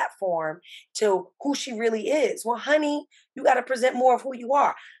on the platform to who she really is. Well, honey, you got to present more of who you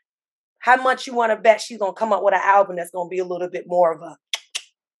are. How much you want to bet she's going to come up with an album that's going to be a little bit more of a...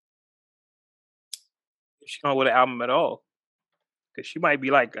 She don't with an album at all. Because she might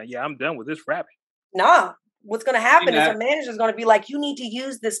be like, yeah, I'm done with this rap. Nah. What's going to happen is her manager's going to be like, you need to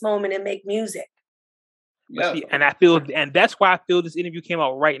use this moment and make music. Yeah. See, and I feel, and that's why I feel this interview came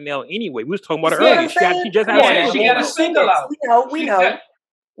out right now anyway. We was talking about it earlier. She just had a single out. We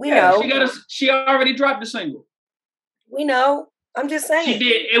know. She already dropped the single. We know. I'm just saying. She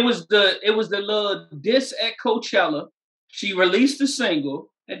did. It was the little diss at Coachella. She released the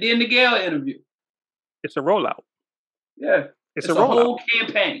single and then the Gayle interview. It's a rollout. Yeah. It's a whole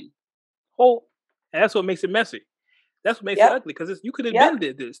campaign. And that's what makes it messy. That's what makes it ugly, because you could have been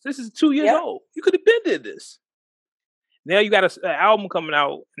did this. This is 2 years old. You could have been did this. Now you got an album coming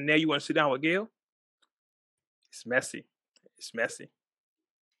out, and now you want to sit down with Gayle? It's messy. It's messy.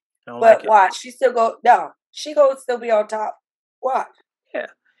 But watch, she still go. No, she go still be on top. Watch. Yeah,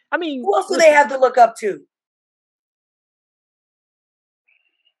 I mean, who else do they have to look up to?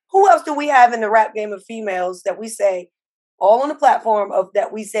 Who else do we have in the rap game of females that we say all on the platform of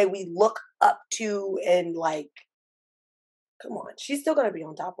that we say we look up to and like? Come on, she's still gonna be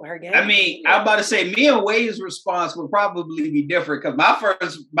on top of her game. I mean, I'm about to say, me and Wade's response would probably be different because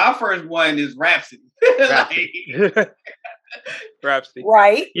my first one is Rhapsody. Rhapsody,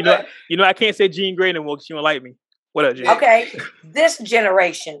 right? You know, I can't say Jean Grey no more because she don't like me. What up, Jean? Okay, this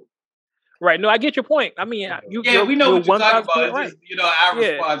generation. Right. No, I get your point. I mean, we know what you're talking about. Right. Just, our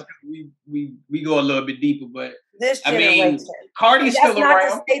response, we go a little bit deeper, but this generation. I mean, Cardi's still around.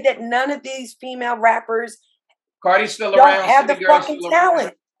 That's not to say that none of these female rappers. Cardi's still don't around. Have the fucking talent.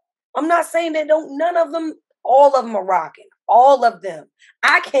 Around. I'm not saying that don't. None of them. All of them are rocking. All of them.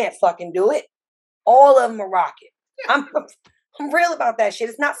 I can't fucking do it. All of them are rocking. I'm real about that shit.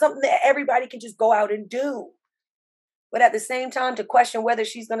 It's not something that everybody can just go out and do. But at the same time, to question whether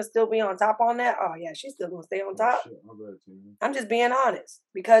she's gonna still be on top on that, oh yeah, she's still gonna stay on top. I'm just being honest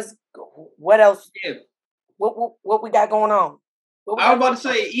because what else? Yeah. What we got going on? I was about to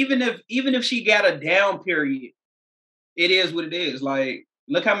say, even if she got a down period, it is what it is. Like,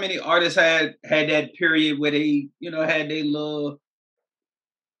 look how many artists had that period where they, had their little,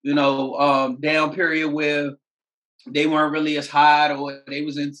 down period where they weren't really as hot or they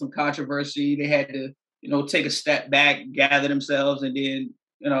was in some controversy. They had to, take a step back, gather themselves, and then,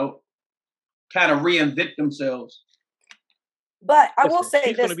 kind of reinvent themselves. But I will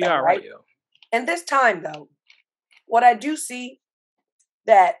say this, though, right? And this time, though, what I do see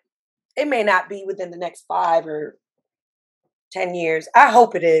that it may not be within the next 5 or 10 years. I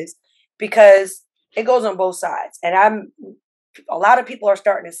hope it is, because it goes on both sides. And a lot of people are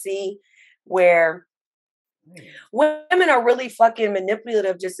starting to see where women are really fucking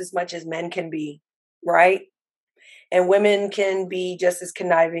manipulative just as much as men can be, right? And women can be just as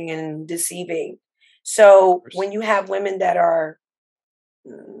conniving and deceiving. So when you have women that are,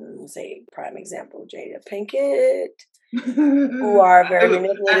 say, prime example, Jada Pinkett, who are very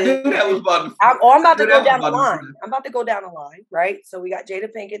manipulative. I'm about to go down the line. I'm about to go down the line, right? So we got Jada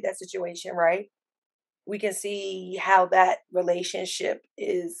Pinkett, that situation, right? We can see how that relationship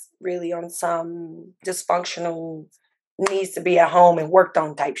is really on some dysfunctional, needs to be at home and worked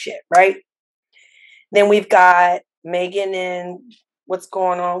on type shit, right? Then we've got Megan and what's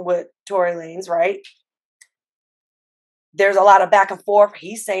going on with Tory Lanez, right? There's a lot of back and forth.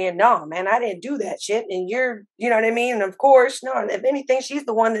 He's saying, no, man, I didn't do that shit. And you know what I mean? And of course, no, if anything, she's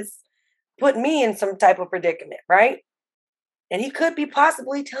the one that's put me in some type of predicament, right? And he could be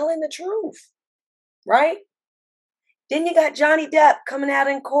possibly telling the truth, right? Then you got Johnny Depp coming out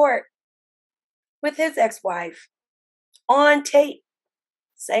in court with his ex-wife on tape,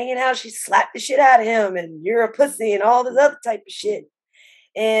 saying how she slapped the shit out of him and you're a pussy and all this other type of shit.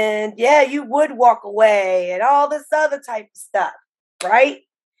 And yeah, you would walk away and all this other type of stuff, right?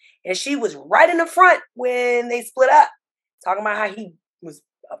 And she was right in the front when they split up, talking about how he was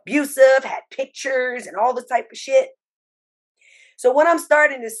abusive, had pictures and all this type of shit. So what I'm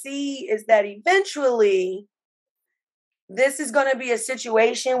starting to see is that eventually this is going to be a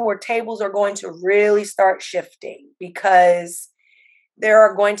situation where tables are going to really start shifting, because there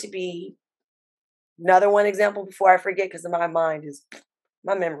are going to be another one example before I forget, because my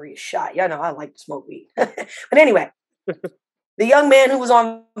memory is shot. Y'all know I like to smoke weed. But anyway, the young man who was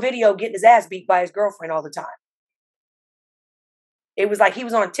on video getting his ass beat by his girlfriend all the time. It was like he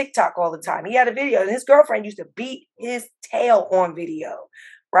was on TikTok all the time. He had a video and his girlfriend used to beat his tail on video,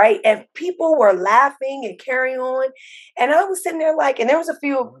 right? And people were laughing and carrying on. And I was sitting there like, and there was a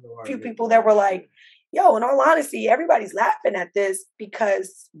few people that were like, yo, in all honesty, everybody's laughing at this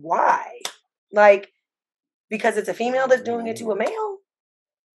because why? Like, because it's a female that's doing it to a male?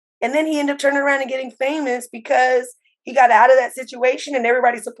 And then he ended up turning around and getting famous because he got out of that situation and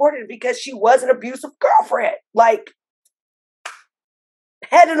everybody supported it because she was an abusive girlfriend. Like,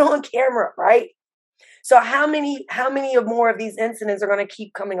 had it on camera, right? So how many more of these incidents are going to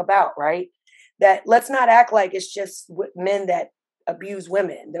keep coming about, right? That let's not act like it's just men that abuse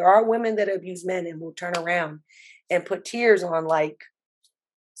women. There are women that abuse men and will turn around and put tears on like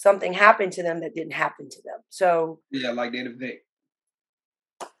something happened to them that didn't happen to them. So yeah, like they're the Vic.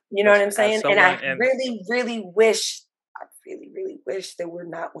 You know what I'm saying? And I really, really wish there were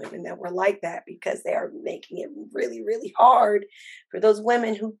not women that were like that, because they are making it really, really hard for those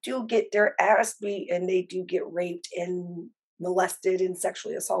women who do get their ass beat and they do get raped and molested and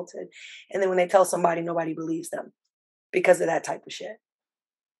sexually assaulted. And then when they tell somebody, nobody believes them because of that type of shit.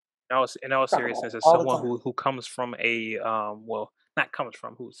 In all seriousness, as someone who comes from a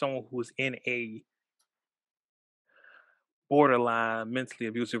someone who's in a borderline mentally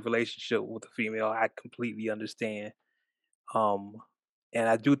abusive relationship with a female, I completely understand. And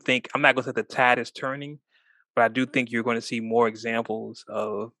I do think, I'm not going to say the tide is turning, but I do think you're going to see more examples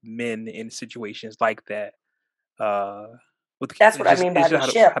of men in situations like that. That's what I mean by the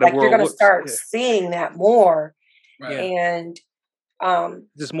shift. Like, you're going to start seeing that more. Right. And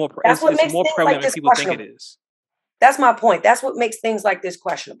it's more that's what makes more things prevalent like than people think it is. That's my point. That's what makes things like this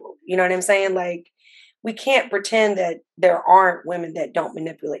questionable. You know what I'm saying? Like, we can't pretend that there aren't women that don't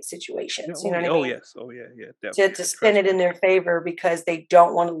manipulate situations. You know what I mean? Yes. Oh, yeah. Definitely. To spin it in their favor because they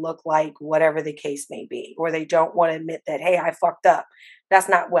don't want to look like whatever the case may be, or they don't want to admit that, hey, I fucked up. That's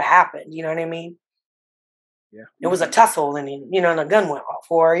not what happened. You know what I mean? Yeah. It was a tussle and, and a gun went off,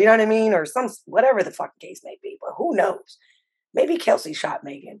 or, you know what I mean? Or whatever the fucking case may be. But who knows? Maybe Kelsey shot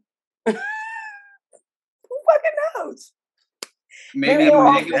Megan. Who fucking knows? Maybe they were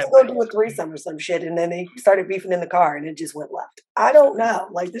all supposed to go do a threesome or some shit, and then they started beefing in the car, and it just went left. I don't know.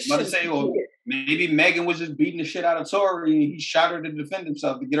 Like, this shit. Maybe Megan was just beating the shit out of Tori, and he shot her to defend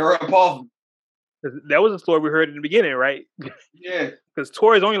himself to get her up off him. That was the story we heard in the beginning, right? Yeah. Because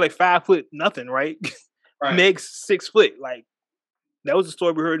Tori's only like 5 foot nothing, right? Meg's 6 foot. Like, that was the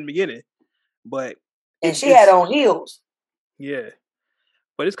story we heard in the beginning. And she had on heels. Yeah.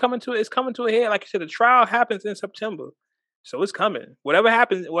 But it's coming to a head. Like you said, the trial happens in September. So it's coming. Whatever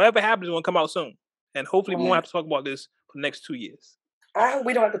happens will come out soon. And hopefully we won't have to talk about this for the next 2 years. I hope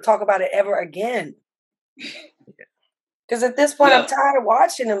we don't have to talk about it ever again. Because at this point, I'm tired of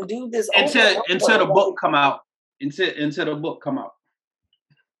watching them do this. Until the book come out. Until the book come out.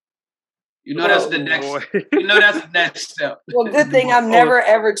 You know that's the next. You know that's the next step. Well, good thing I'm never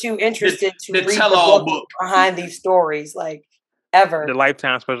ever too interested to read the book behind these stories, like ever. The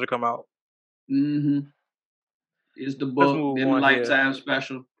Lifetime special come out. Mm-hmm. Is the book then Lifetime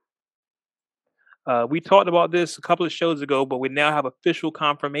special? We talked about this a couple of shows ago, but we now have official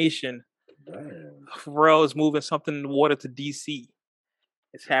confirmation. Pharrell is moving something in the water to DC.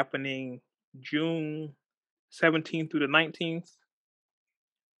 It's happening June 17th through the 19th.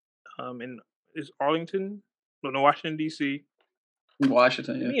 Is Arlington? No, Washington DC.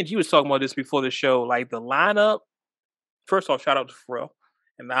 Washington. Yeah. Me and G was talking about this before the show. Like, the lineup. First off, shout out to Pharrell,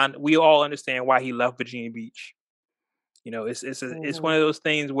 and we all understand why he left Virginia Beach. You know, it's one of those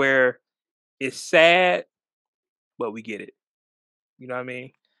things where it's sad, but we get it. You know what I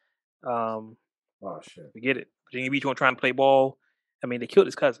mean? Shit. We get it. Virginia Beach won't try and play ball. I mean, they killed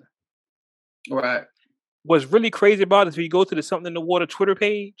his cousin. Right. What's really crazy about it is if you go to the Something in the Water Twitter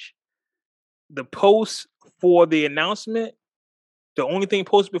page, the post for the announcement, the only thing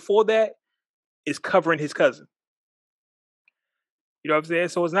posted before that is covering his cousin. You know what I'm saying?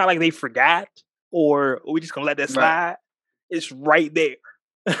 So it's not like they forgot or we just gonna let that slide. Right. It's right there.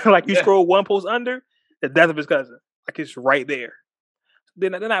 Like, you scroll one post under, the death of his cousin. Like, it's right there. They're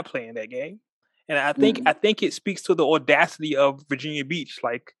not playing that game. And I think it speaks to the audacity of Virginia Beach.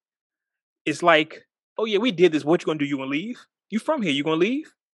 Like, it's like, oh yeah, we did this. What you gonna do? You gonna leave? You from here? You gonna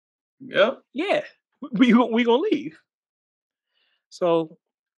leave? Yep. Yeah. We gonna leave. So,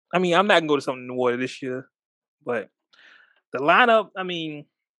 I mean, I'm not gonna go to Something in the Water this year, but the lineup, I mean,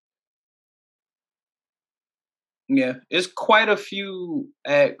 yeah, it's quite a few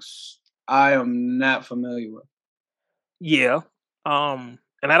acts I am not familiar with. Yeah. And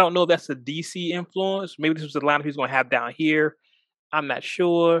I don't know if that's a DC influence. Maybe this was the lineup he's going to have down here. I'm not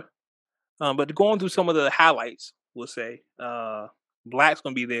sure. But going through some of the highlights, we'll say, Black's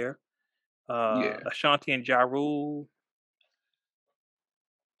going to be there. Ashanti and Ja Rule.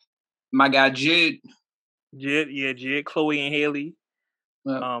 My guy Jid. Jid, Chloe and Haley.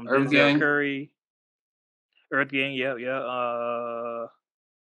 Earth Denzel Gang. Curry. Earth Gang, yeah.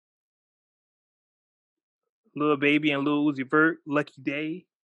 Lil Baby and Lil Uzi Vert, Lucky Day.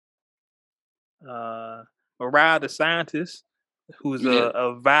 Mariah the Scientist, who's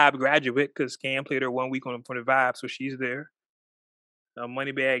a Vibe graduate, because Cam played her 1 week on for the Vibe, so she's there.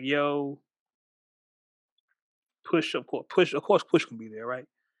 Moneybag Yo, Push, of course. Push can be there, right?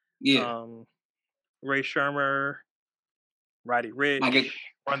 Yeah. Ray Shermer, Roddy Ricch,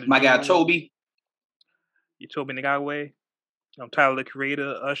 my guy Toby. You Toby Nagawe, Tyler the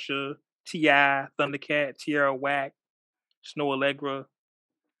Creator, Usher, T.I., Thundercat, Tierra Whack, Snow Allegra.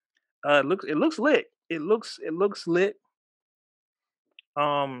 It looks lit. It looks lit.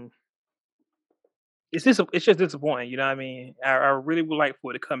 It's just disappointing, you know what I mean? I really would like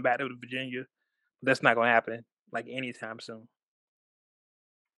for it to come back to Virginia, but that's not gonna happen like anytime soon.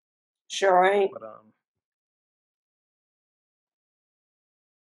 Sure ain't. But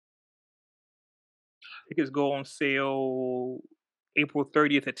tickets go on sale April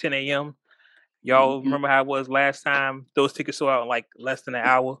 30th at 10 a.m. Y'all remember how it was last time? Those tickets sold out in like less than an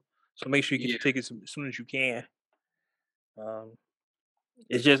hour. So make sure you get your tickets as soon as you can.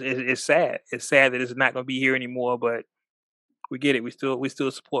 It's sad. It's sad that it's not going to be here anymore, but we get it. We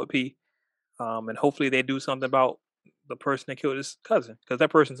still support P. And hopefully they do something about the person that killed his cousin, because that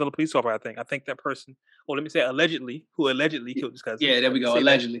person's still a police officer. I think that person. Well, let me say allegedly killed his cousin. Yeah, there we go.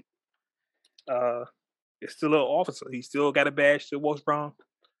 Allegedly. It's still an officer. He still got a badge. Still walks around.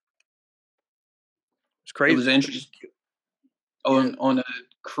 It's crazy. It was interesting. On a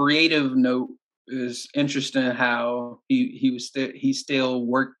creative note, it was interesting how he still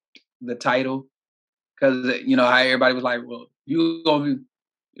worked the title, because how everybody was like, well,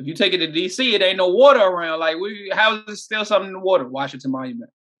 if you take it to DC, it ain't no water around. Like, how is it still something in the water? Washington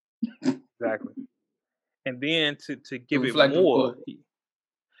Monument. Exactly. And then to give it more,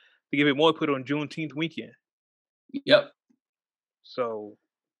 put it on Juneteenth weekend. Yep. So,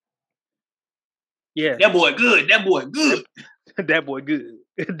 yeah. That boy good. That boy good. That boy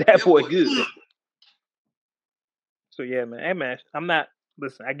good. So yeah, man. Hey man,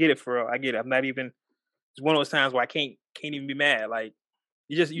 listen, I get it for real. I get it. I'm not even, it's one of those times where I can't even be mad. Like,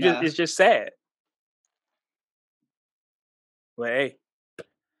 it's just sad. But hey,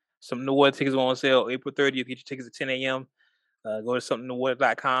 some New Orleans tickets are on sale April 30th. Get your tickets at 10 a.m. Go to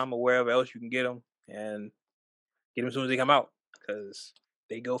somethingneworld.com or wherever else you can get them, and get them as soon as they come out, because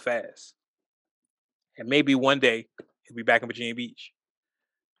they go fast. And maybe one day he'll be back in Virginia Beach.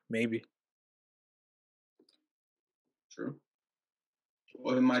 Maybe. True.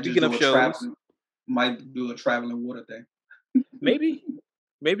 Or it might Speaking of shows, might do a traveling water thing. Maybe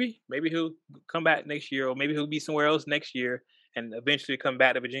he'll come back next year, or maybe he'll be somewhere else next year and eventually come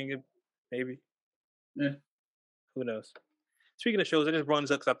back to Virginia. Maybe. Yeah. Who knows? Speaking of shows, I just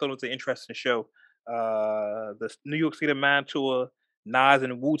runs up because I thought it was an interesting show. The New York State of Mind tour, Nas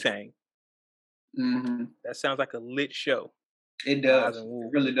and Wu-Tang. Mm-hmm. That sounds like a lit show. It does. It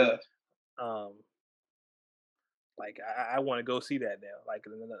really does. Like I want to go see that now. Like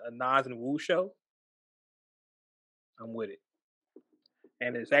a Nas and Wu show. I'm with it.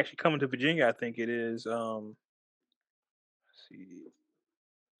 And it's actually coming to Virginia. I think it is. Let's see.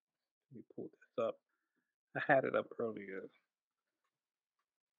 Let me pull this up. I had it up earlier.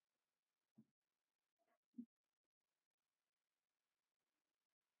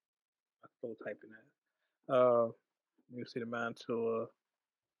 I'm still typing that. You see the Mind tour.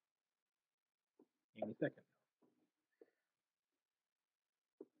 Any second.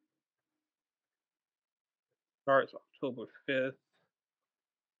 Starts October 5th.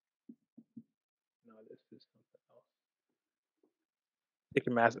 No, this is something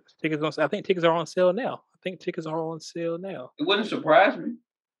else. Ticketmaster. I think tickets are on sale now. It wouldn't surprise me.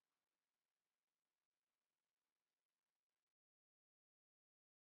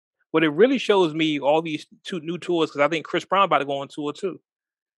 But it really shows me all these two new tours, because I think Chris Brown about to go on tour too.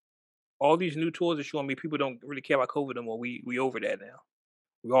 All these new tours are showing me people don't really care about COVID anymore. We over that now.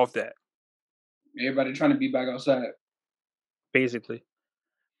 We off that. Everybody trying to be back outside. Basically,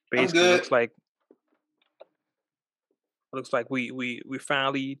 looks like we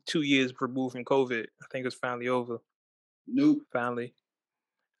finally 2 years removed from COVID. I think it's finally over. Nope. Finally.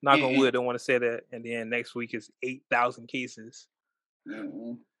 Knock on wood, don't want to say that. And then next week is 8,000 cases.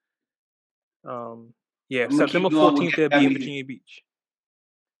 Mm-hmm. Yeah, September 14th they'll be in Virginia Beach.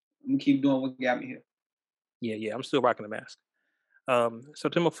 I'm gonna keep doing what got me here. Yeah, I'm still rocking the mask.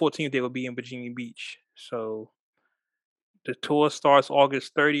 September 14th they will be in Virginia Beach. So the tour starts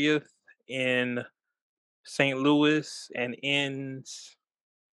August 30th in St. Louis and ends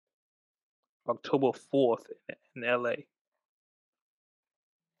October 4th in LA.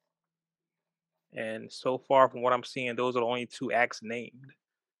 And so far from what I'm seeing, those are the only two acts named.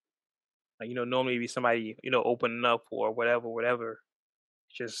 Like, normally be somebody, opening up or whatever.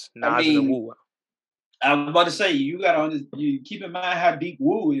 Just Nas and Wu. I was about to say, you keep in mind how deep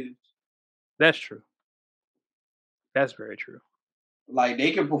Wu is. That's true. That's very true. Like,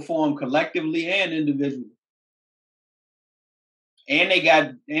 they can perform collectively and individually.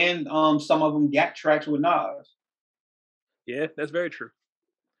 And some of them got tracks with Nas. Yeah, that's very true.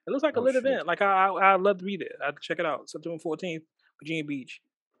 It looks like a lit event. Like, I'd love to be there. I'd check it out. September 14th, Virginia Beach.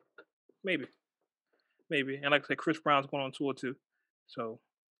 Maybe. And like I said, Chris Brown's going on tour too. So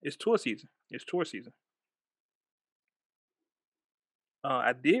it's tour season.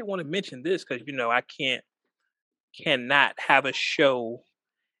 I did want to mention this because, I cannot have a show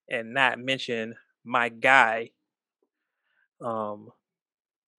and not mention my guy.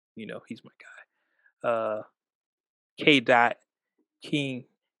 He's my guy. K. Dot King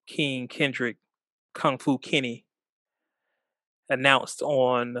Kendrick Kung Fu Kenny announced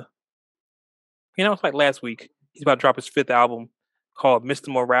like last week, he's about to drop his 5th album called Mr.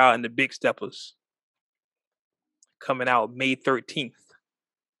 Morale and the Big Steppers, coming out May 13th.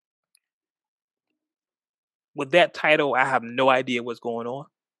 With that title, I have no idea what's going on.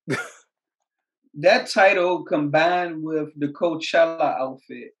 That title combined with the Coachella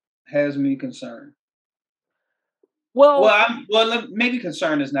outfit has me concerned. Maybe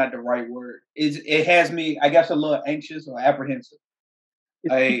concern is not the right word. It has me, I guess, a little anxious or apprehensive.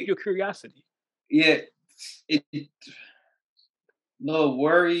 It's your curiosity. Yeah, little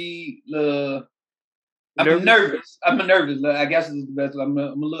worry. I'm nervous. I'm nervous. I guess it's the best. I'm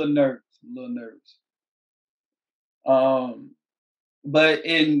a little nervous. But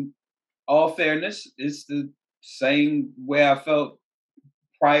in all fairness, it's the same way I felt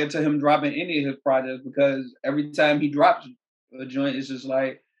prior to him dropping any of his projects, because every time he drops a joint, it's just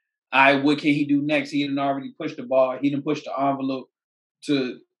like, what can he do next? He didn't already push the bar. He didn't push the envelope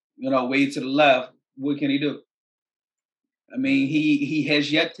to, way to the left. What can he do? I mean, he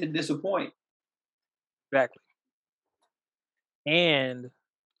has yet to disappoint. Exactly. And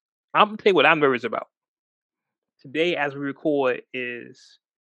I'm going to tell you what I'm nervous about. Today, as we record, is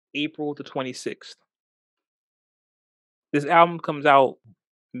April the 26th. This album comes out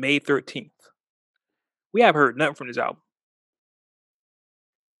May 13th. We haven't heard nothing from this album.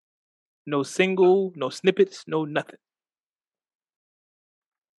 No single, no snippets, no nothing.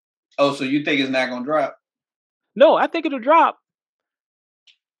 Oh, so you think it's not going to drop? No, I think it'll drop.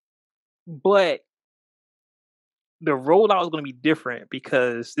 But the rollout is going to be different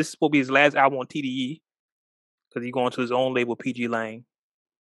because this will be his last album on TDE, because he's going to his own label, PG Lang.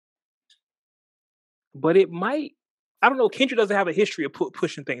 But it might, I don't know, Kendrick doesn't have a history of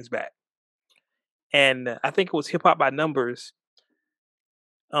pushing things back. And I think it was Hip Hop by Numbers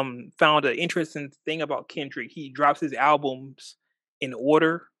found an interesting thing about Kendrick. He drops his albums in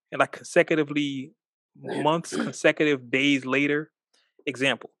order and like consecutively months, consecutive days later.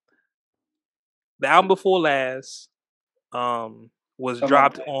 Example, the album before last was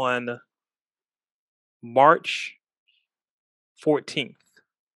dropped on March 14th.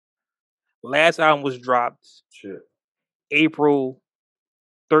 Last album was dropped April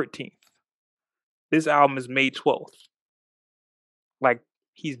 13th. This album is May 12th. Like,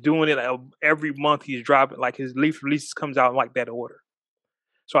 he's doing it every month. He's dropping, like, his releases comes out in like that order.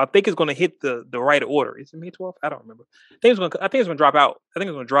 So I think it's going to hit the right order. Is it May 12th? I don't remember. I think it's going to drop out. I think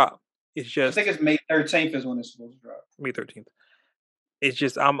it's going to drop. It's just, I think it's May 13th is when it's supposed to drop. May 13th. It's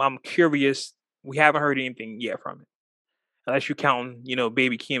just, I'm curious. We haven't heard anything yet from it. Unless you're counting,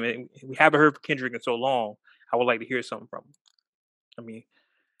 Baby Kim. We haven't heard from Kendrick in so long. I would like to hear something from him. I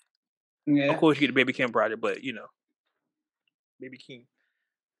mean, of course you get the Baby Kim project, but, Baby Kim.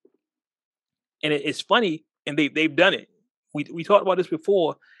 And it's funny, and they've done it. We talked about this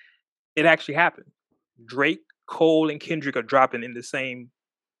before. It actually happened. Drake, Cole, and Kendrick are dropping in the same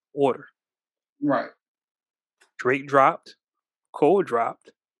order. Right. Drake dropped. Cole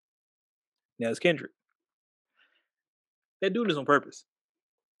dropped. Now it's Kendrick. They're doing this on purpose.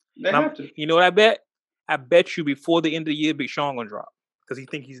 They have to. You know what I bet? I bet you before the end of the year, Big Sean gonna drop, because he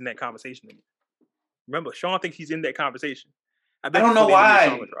thinks he's in that conversation again. Remember, Sean thinks he's in that conversation. I don't know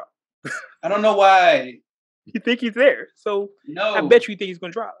why. I don't know why. You think he's there? So no. I bet you think he's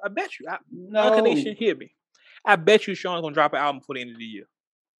gonna drop. I bet you. Uncle Nation, hear me. I bet you Sean's gonna drop an album before the end of the year.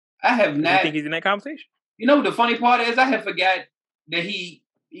 I have not. You think he's in that conversation? The funny part is I have forgot that he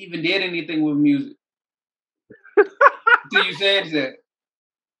even did anything with music. So you said that.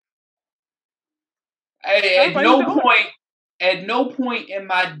 At no point in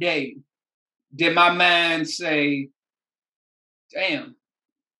my day did my mind say, damn, I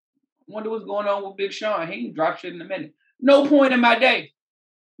wonder what's going on with Big Sean. He ain't dropped shit in a minute. No point in my day.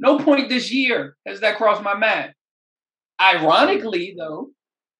 No point this year has that crossed my mind. Ironically, though,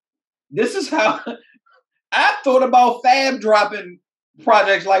 this is how I thought about Fab dropping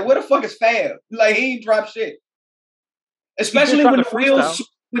projects. Like, where the fuck is Fab? Like, he ain't dropped shit. Especially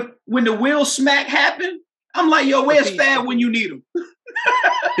when the Will smack happened. I'm like, yo, where's Fab when you need him?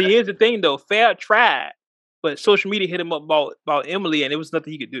 See, here's the thing though. Fab tried, but social media hit him up about Emily, and it was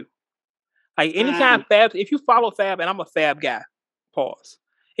nothing he could do. Like anytime Fab, if you follow Fab, and I'm a Fab guy, pause.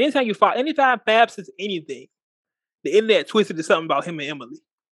 Anytime Fab says anything, the internet twisted to something about him and Emily.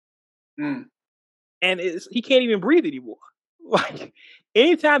 And he can't even breathe anymore. Like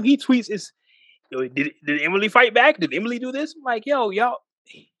anytime he tweets, did Emily fight back? Did Emily do this? I'm like, yo, y'all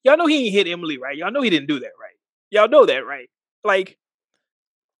know he ain't hit Emily, right? Y'all know he didn't do that, right? Y'all know that, right? Like,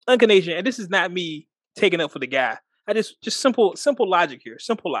 Uncanation, and this is not me taking up for the guy. I just simple logic here.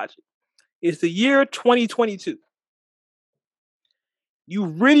 Simple logic. It's the year 2022. You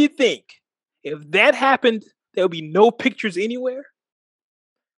really think if that happened, there'll be no pictures anywhere?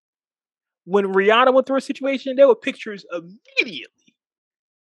 When Rihanna went through a situation, there were pictures immediately.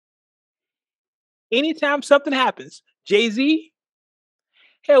 Anytime something happens, Jay-Z,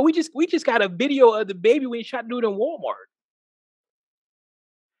 hell, we just got a video of the baby when he shot dude in Walmart.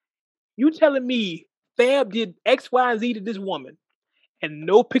 You telling me Fab did X, Y, and Z to this woman and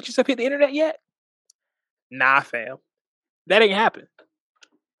no pictures have hit the internet yet? Nah, fam. That ain't happened.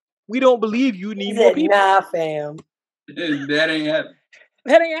 We don't believe you need more people. Nah, fam. That ain't happened.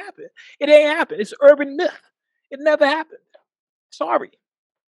 That ain't happened. It ain't happened. It's urban myth. It never happened. Sorry.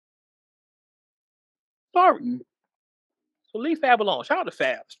 So leave Fab alone. Shout out to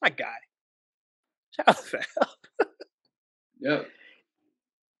Fab. It's my guy. Shout out to Fab. Yep.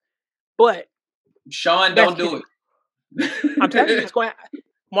 But Sean, don't do it. I'm telling you, it's going to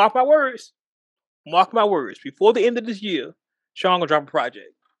mark my words. Mark my words. Before the end of this year, Sean gonna drop a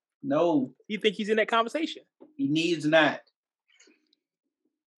project. No. You think he's in that conversation? He needs not.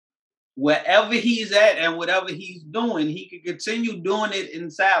 Wherever he's at and whatever he's doing, he can continue doing it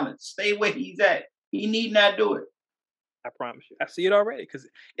in silence. Stay where he's at. He need not do it. I promise you. I see it already because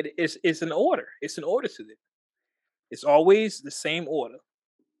it's an order. It's an order to them. It's always the same order.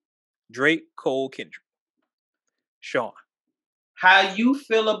 Drake, Cole, Kendrick, Sean. How you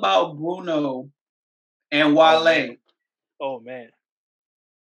feel about Bruno and Wale? Oh man.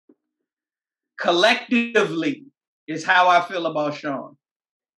 Collectively is how I feel about Sean.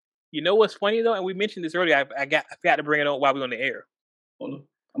 You know what's funny though, and we mentioned this earlier. I forgot to bring it on while we're on the air. Hold on.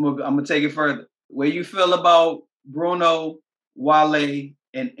 I'm gonna take it further. Where you feel about Bruno, Wale,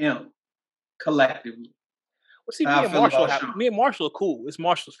 and M collectively? Well, see, me and Marshall are cool. It's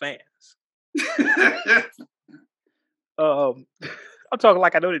Marshall's fans. I'm talking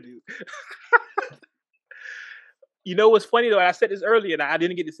like I know the dude. You know what's funny though? I said this earlier, and I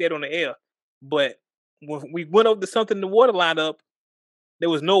didn't get to say it on the air. But when we went over to something in the water lineup, there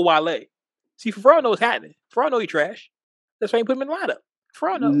was no Wale. See, Pharrell knows what's happening. Pharrell know he trash. That's why he put him in the lineup.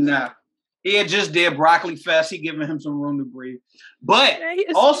 Pharrell knows. Nah. He had just did Broccoli Fest. He giving him some room to breathe. But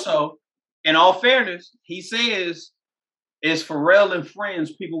also, in all fairness, he says it's Pharrell and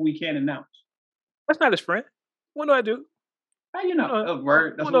friends, people we can't announce. That's not his friend. What do I do? How you know?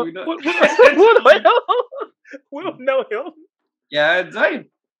 Word. That's what we do. We don't know him. Yeah, I tell you.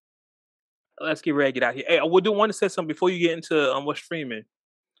 Let's get ready to get out here. Hey, I would do want to say something before you get into what's streaming.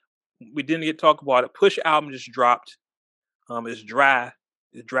 We didn't get to talk about it. Push album just dropped. It's dry.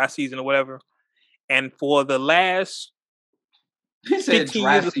 It's dry season or whatever. And for the last 15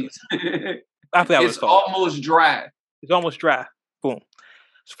 dry years, season. I forgot what it's called. Almost dry. It's almost dry. Boom.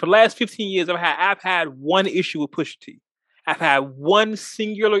 So for the last 15 years, I've had one issue with Pusha T. I've had one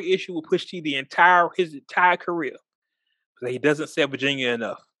singular issue with Pusha T his entire career. He doesn't say Virginia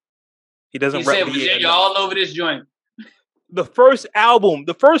enough. He doesn't say Virginia enough. All over this joint. The first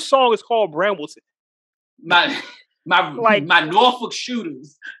song is called Brambleton. My Norfolk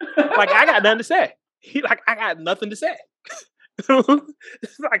shooters. Like I got nothing to say. I got nothing to say.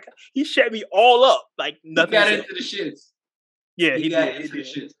 It's like he shut me all up. Like nothing. He got into the shits. Yeah, he got did. into the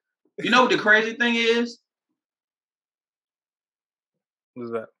shits. You know what the crazy thing is?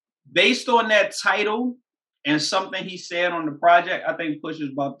 What's that? Based on that title and something he said on the project, I think Push is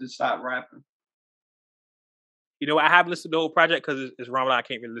about to stop rapping. You know, I haven't listened to the whole project because it's Ramadan. I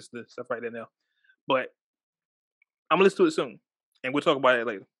can't really listen to stuff right there now. But I'm gonna listen to it soon, and we'll talk about it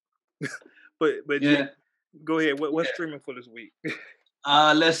later. but yeah, go ahead. What's streaming for this week?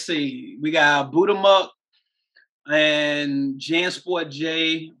 Let's see. We got Boot 'em Up and Jansport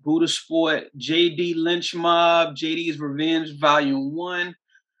J, Buddha Sport, JD Lynch Mob, JD's Revenge Volume 1,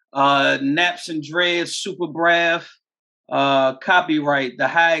 Naps and Dreads, Super Brav, Copyright, The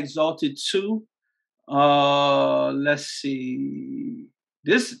High Exalted 2. Let's see.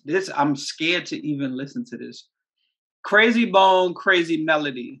 This I'm scared to even listen to this. Crazy Bone, Crazy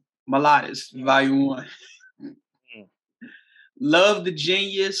Melody, Melodies, Volume 1. Love the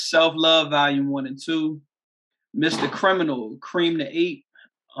Genius, Self-Love, Volume 1 and 2. Mr. Criminal, Cream the Ape,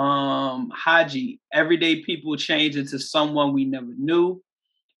 Haji, Everyday People Change into Someone We Never Knew.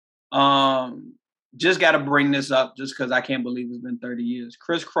 Just got to bring this up just because I can't believe it's been 30 years.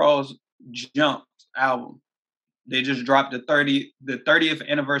 Criss Cross Jumped album. They just dropped the 30th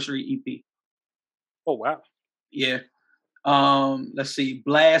anniversary EP. Oh, wow. Yeah. Let's see.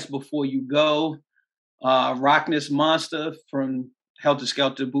 Blast Before You Go. Rockness Monster from Helter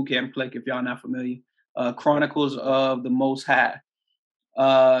Skelter Bootcamp Click, if y'all not familiar. Chronicles of the Most High.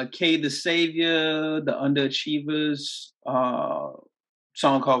 K the Savior, The Underachievers,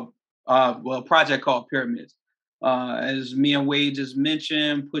 song called, project called Pyramids. As me and Wade just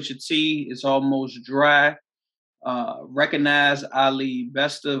mentioned, Pusha T, It's Almost Dry. Recognize Ali,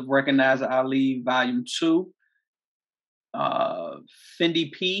 Best of Recognize Ali, Volume 2.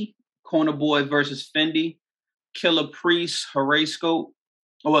 Fendi P, Corner Boy versus Fendi. Killer Priest, Horoscope,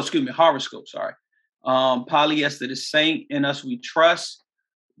 sorry. Polyester the Saint, In Us We Trust.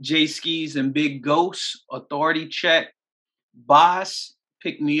 J Skis and Big Ghost, Authority Check. Boss,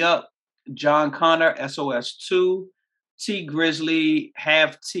 Pick Me Up. John Connor, SOS 2. T Grizzly,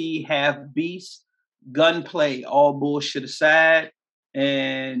 Half T, Half Beast. Gunplay, All Bullshit Aside.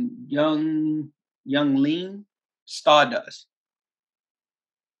 And Young Lean, Stardust.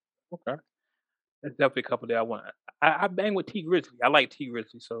 Okay. That's definitely a couple that I want. I bang with T Grizzly. I like T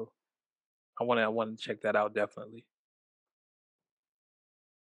Grizzly, so I want to check that out definitely.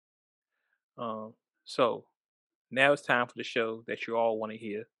 So now it's time for the show that you all want to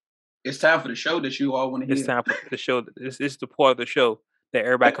hear. It's time for the show that you all want to hear. It's time for the show. This is the part of the show that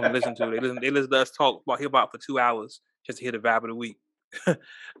everybody come listen to. They listen to us talk about hip hop for 2 hours just to hear the vibe of the week.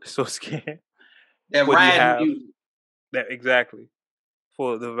 So scared. That ride music. That exactly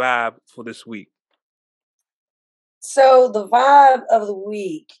for the vibe for this week. So the vibe of the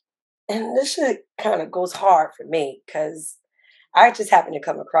week, and this shit kind of goes hard for me because I just happened to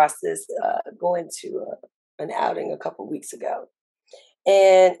come across this going to an outing a couple weeks ago.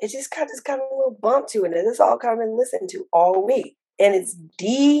 And it just kind of a little bump to it. And it's all kind of been listened to all week. And it's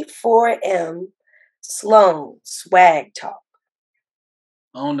D4M Sloan Swag Talk.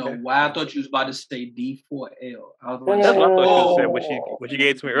 I don't know why I thought you was about to say D4L. I was like, that's what I thought you said when she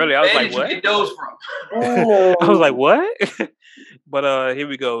gave it to me earlier. I was like, what? Where did you get those from? I was like, what? But here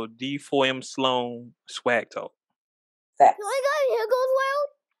we go. D4M Sloan Swag Talk. Facts. Oh my God, here goes Wild.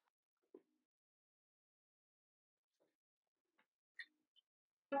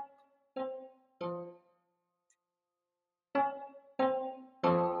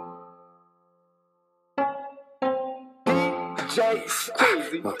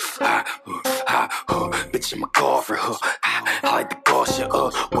 Bitch, I'm a golfer, I like the golf shit,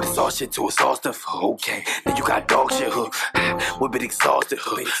 when it's all shit to it's all stuff, okay. Then you got dog shit, whip it exhausted,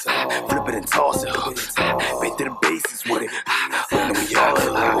 flip it and toss it, back to the bases with it, when we all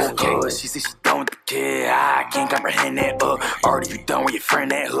okay. She said she done with the kid, I can't comprehend that, already you done with your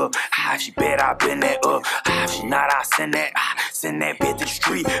friend that, she bet I been that, if she not, I send that bitch to the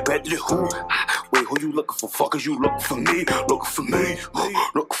street, back to the who, wait, who you looking for, fuckers, you looking for me, looking for me,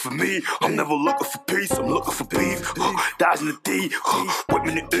 looking for me, I'm never looking for peace, I'm looking for beef, dodging the D,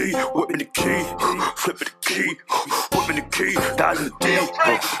 whipping the E, whipping the key, flipping the key, whipping the key, dodging the D,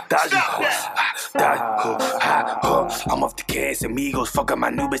 dodging I'm off the gas, amigos, fuck up my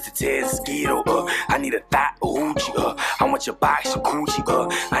new bitch to tear mosquito, I need a thought, a hoochie, I want your box, your coochie,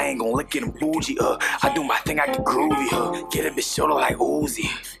 I ain't gon' lick it and bougie, I do my thing, I get groovy, get a bitch shoulder like Uzi,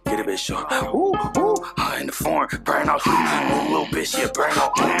 get a bitch shoulder, in the form, burn out, little bitch, yeah, burn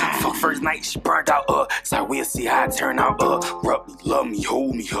out, fuck first night, she burnt out, so we'll see how it turn out, rub me, love me,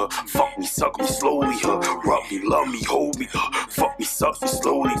 hold me, fuck me, suck me slowly, rub me, love me, hold me, fuck me, suck me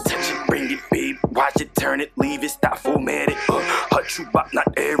slowly, touch it, bring it, babe, watch it, turn it, leave it, stop, format it, her true bop, not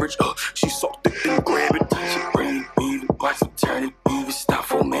average, she soft it, then grab it, touch it, bring it, baby, watch it, turn it, leave it, stop,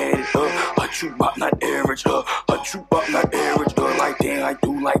 format it, her true bop, not average, her true bop, not average, like that, I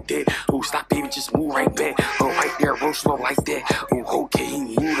do like that, stop, baby, just move right back, right there, roll slow like that, okay, he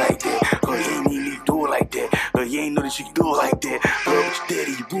move like that, he ain't need to do it like that, you ain't know that you can do it like that, what you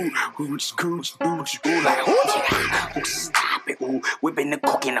daddy, you who just cool, what you do, like, stop it, whipping the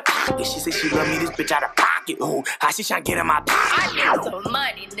coke in the pocket, she said she love me, this bitch out of pocket, how she tryna get in my pocket, I need some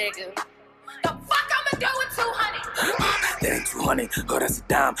money, nigga. The fuck I'ma do with 200? That ain't 200, that's a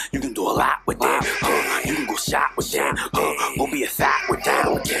dime. You can do a lot with that. You can go shot with that. Go be a thot with that.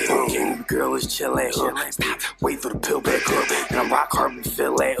 Okay, the girl is chillin'. Stop, wait for the pill back. And I'm rock hard and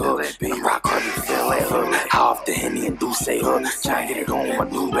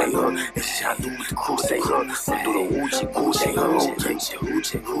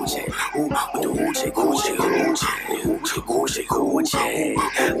coochie. Ooh, with the hoochie, coochie.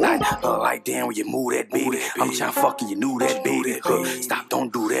 Like damn, when you move that baby, I'm tryna fucking you knew that baby. Stop,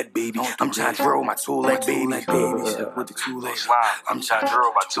 don't do that baby. I'm tryna drill my tool like baby. With the tool like I'm tryna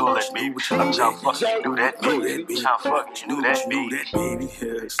drill my tool like baby. I'm tryna fucking you do that baby. Tryna fucking you do that baby.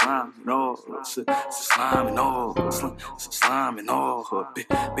 Slime and all, slime and all, slime and all.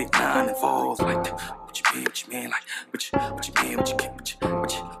 Big nine involved like that. What you mean, like what you mean, what you mean.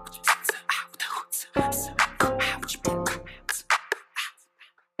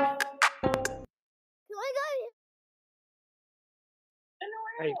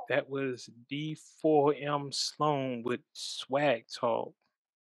 Hey, that was D4M Sloan with Swag Talk.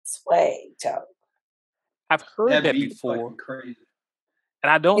 Swag Talk. I've heard that beat before. fucking crazy.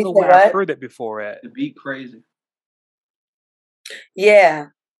 And I don't You know said where I've what? heard that before at. The beat crazy. Yeah.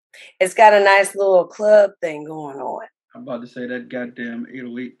 It's got a nice little club thing going on. I'm about to say that goddamn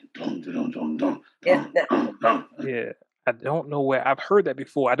 808. Yeah. I don't know where I've heard that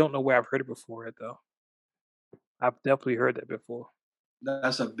before. I don't know where I've heard it before at though. I've definitely heard that before.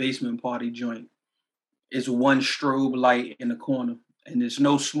 That's a basement party joint. It's one strobe light in the corner, and there's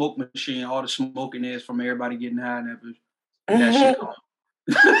no smoke machine. All the smoking is from everybody getting high in that bitch. That shit on.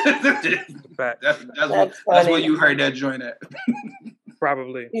 That's where you heard that joint at.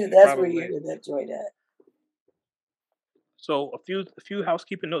 Probably. Yeah, that's where you heard that joint at. So a few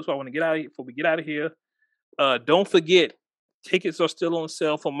housekeeping notes I want to get out of here before we get out of here. Don't forget, tickets are still on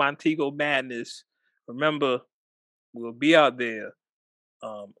sale for Montego Madness. Remember, we'll be out there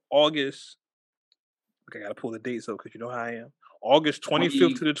August. I gotta pull the dates up because you know how I am. August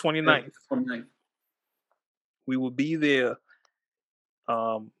 25th to the 29th. 29th. We will be there.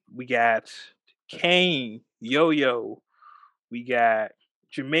 We got Kane, Yo-Yo. We got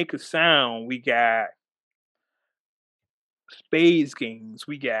Jamaica Sound. We got Spades Games.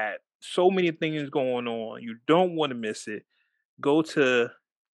 We got so many things going on. You don't want to miss it. Go to,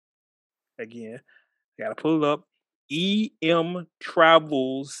 again, I gotta pull it up,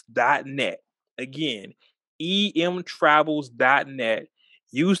 emtravels.net. Again, emtravels.net.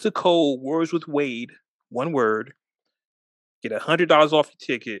 Use the code Words with Wade, one word. Get $100 off your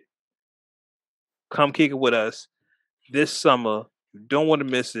ticket. Come kick it with us this summer. You don't want to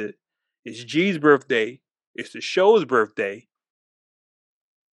miss it. It's G's birthday. It's the show's birthday.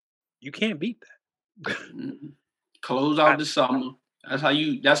 You can't beat that. Close out the summer. That's how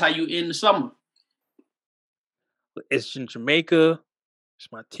you end the summer. It's in Jamaica.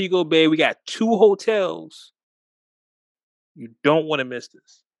 It's Montego Bay. We got 2 hotels. You don't want to miss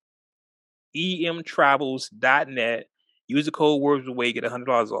this. emtravels.net. Use the code Words Away. Get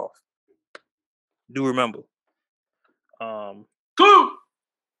 $100 off. Do remember. Cool.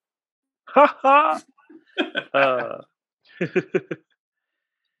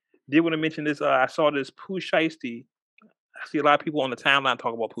 Did want to mention this. I saw this Pooh Shiesty. I see a lot of people on the timeline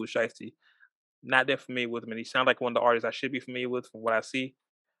talk about Pooh Shiesty. Not that familiar with him, and he sounds like one of the artists I should be familiar with from what I see.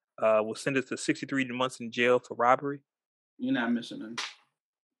 Was sentenced to 63 months in jail for robbery. You're not missing him.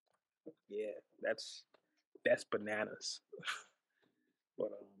 Yeah, that's bananas.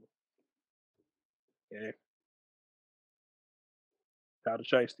 But yeah, shout out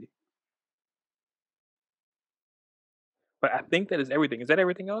to Shiesty. But I think that is everything. Is that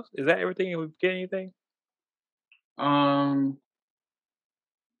everything else? Is that everything? Did we get anything? Nah.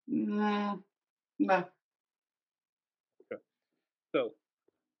 Okay. So, of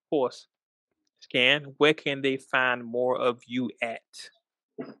course, Scan, where can they find more of you at?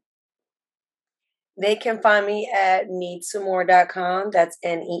 They can find me at needsomemore.com. That's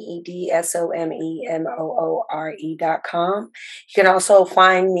NEEDSOMEMOORE.com. You can also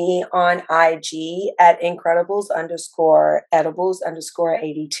find me on IG at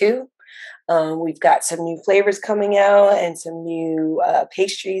Incredibles_edibles_82. We've got some new flavors coming out and some new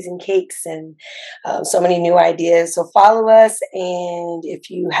pastries and cakes and so many new ideas. So follow us. And if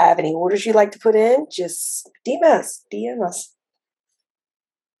you have any orders you'd like to put in, just DM us.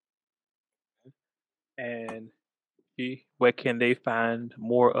 And where can they find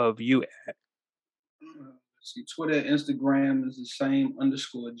more of you at? See, Twitter and Instagram is the same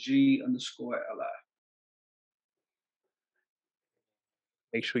 _G_LI.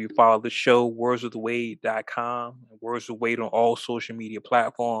 Make sure you follow the show, wordswithwade.com, and Words with Wade on all social media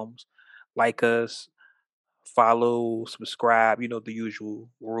platforms. Like us, follow, subscribe, you know, the usual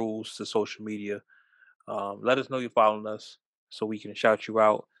rules to social media. Let us know you're following us so we can shout you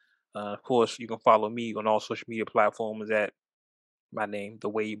out. Of course, you can follow me on all social media platforms at my name, The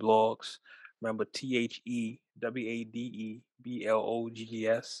Wade Blogs. Remember,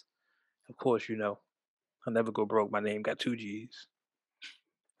 TheWadeBlogs. Of course, you know, I'll never go broke. My name got 2 G's.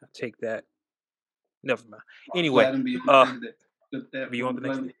 I'll take that. Never mind. Anyway, be on the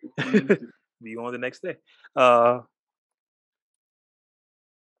next day. Be on the next day.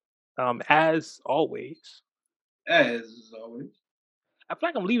 As always. I feel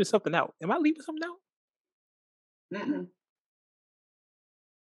like I'm leaving something out. Am I leaving something out? Mm-mm.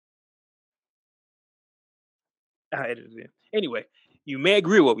 I edited it in. Anyway, you may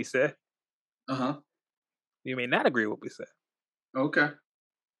agree with what we said. Uh-huh. You may not agree with what we said. Okay.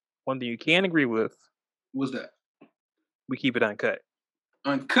 One thing you can agree with. What's that? We keep it uncut.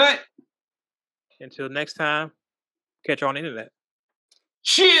 Uncut. Until next time, catch you on the internet.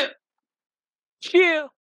 Cheer. Cheer.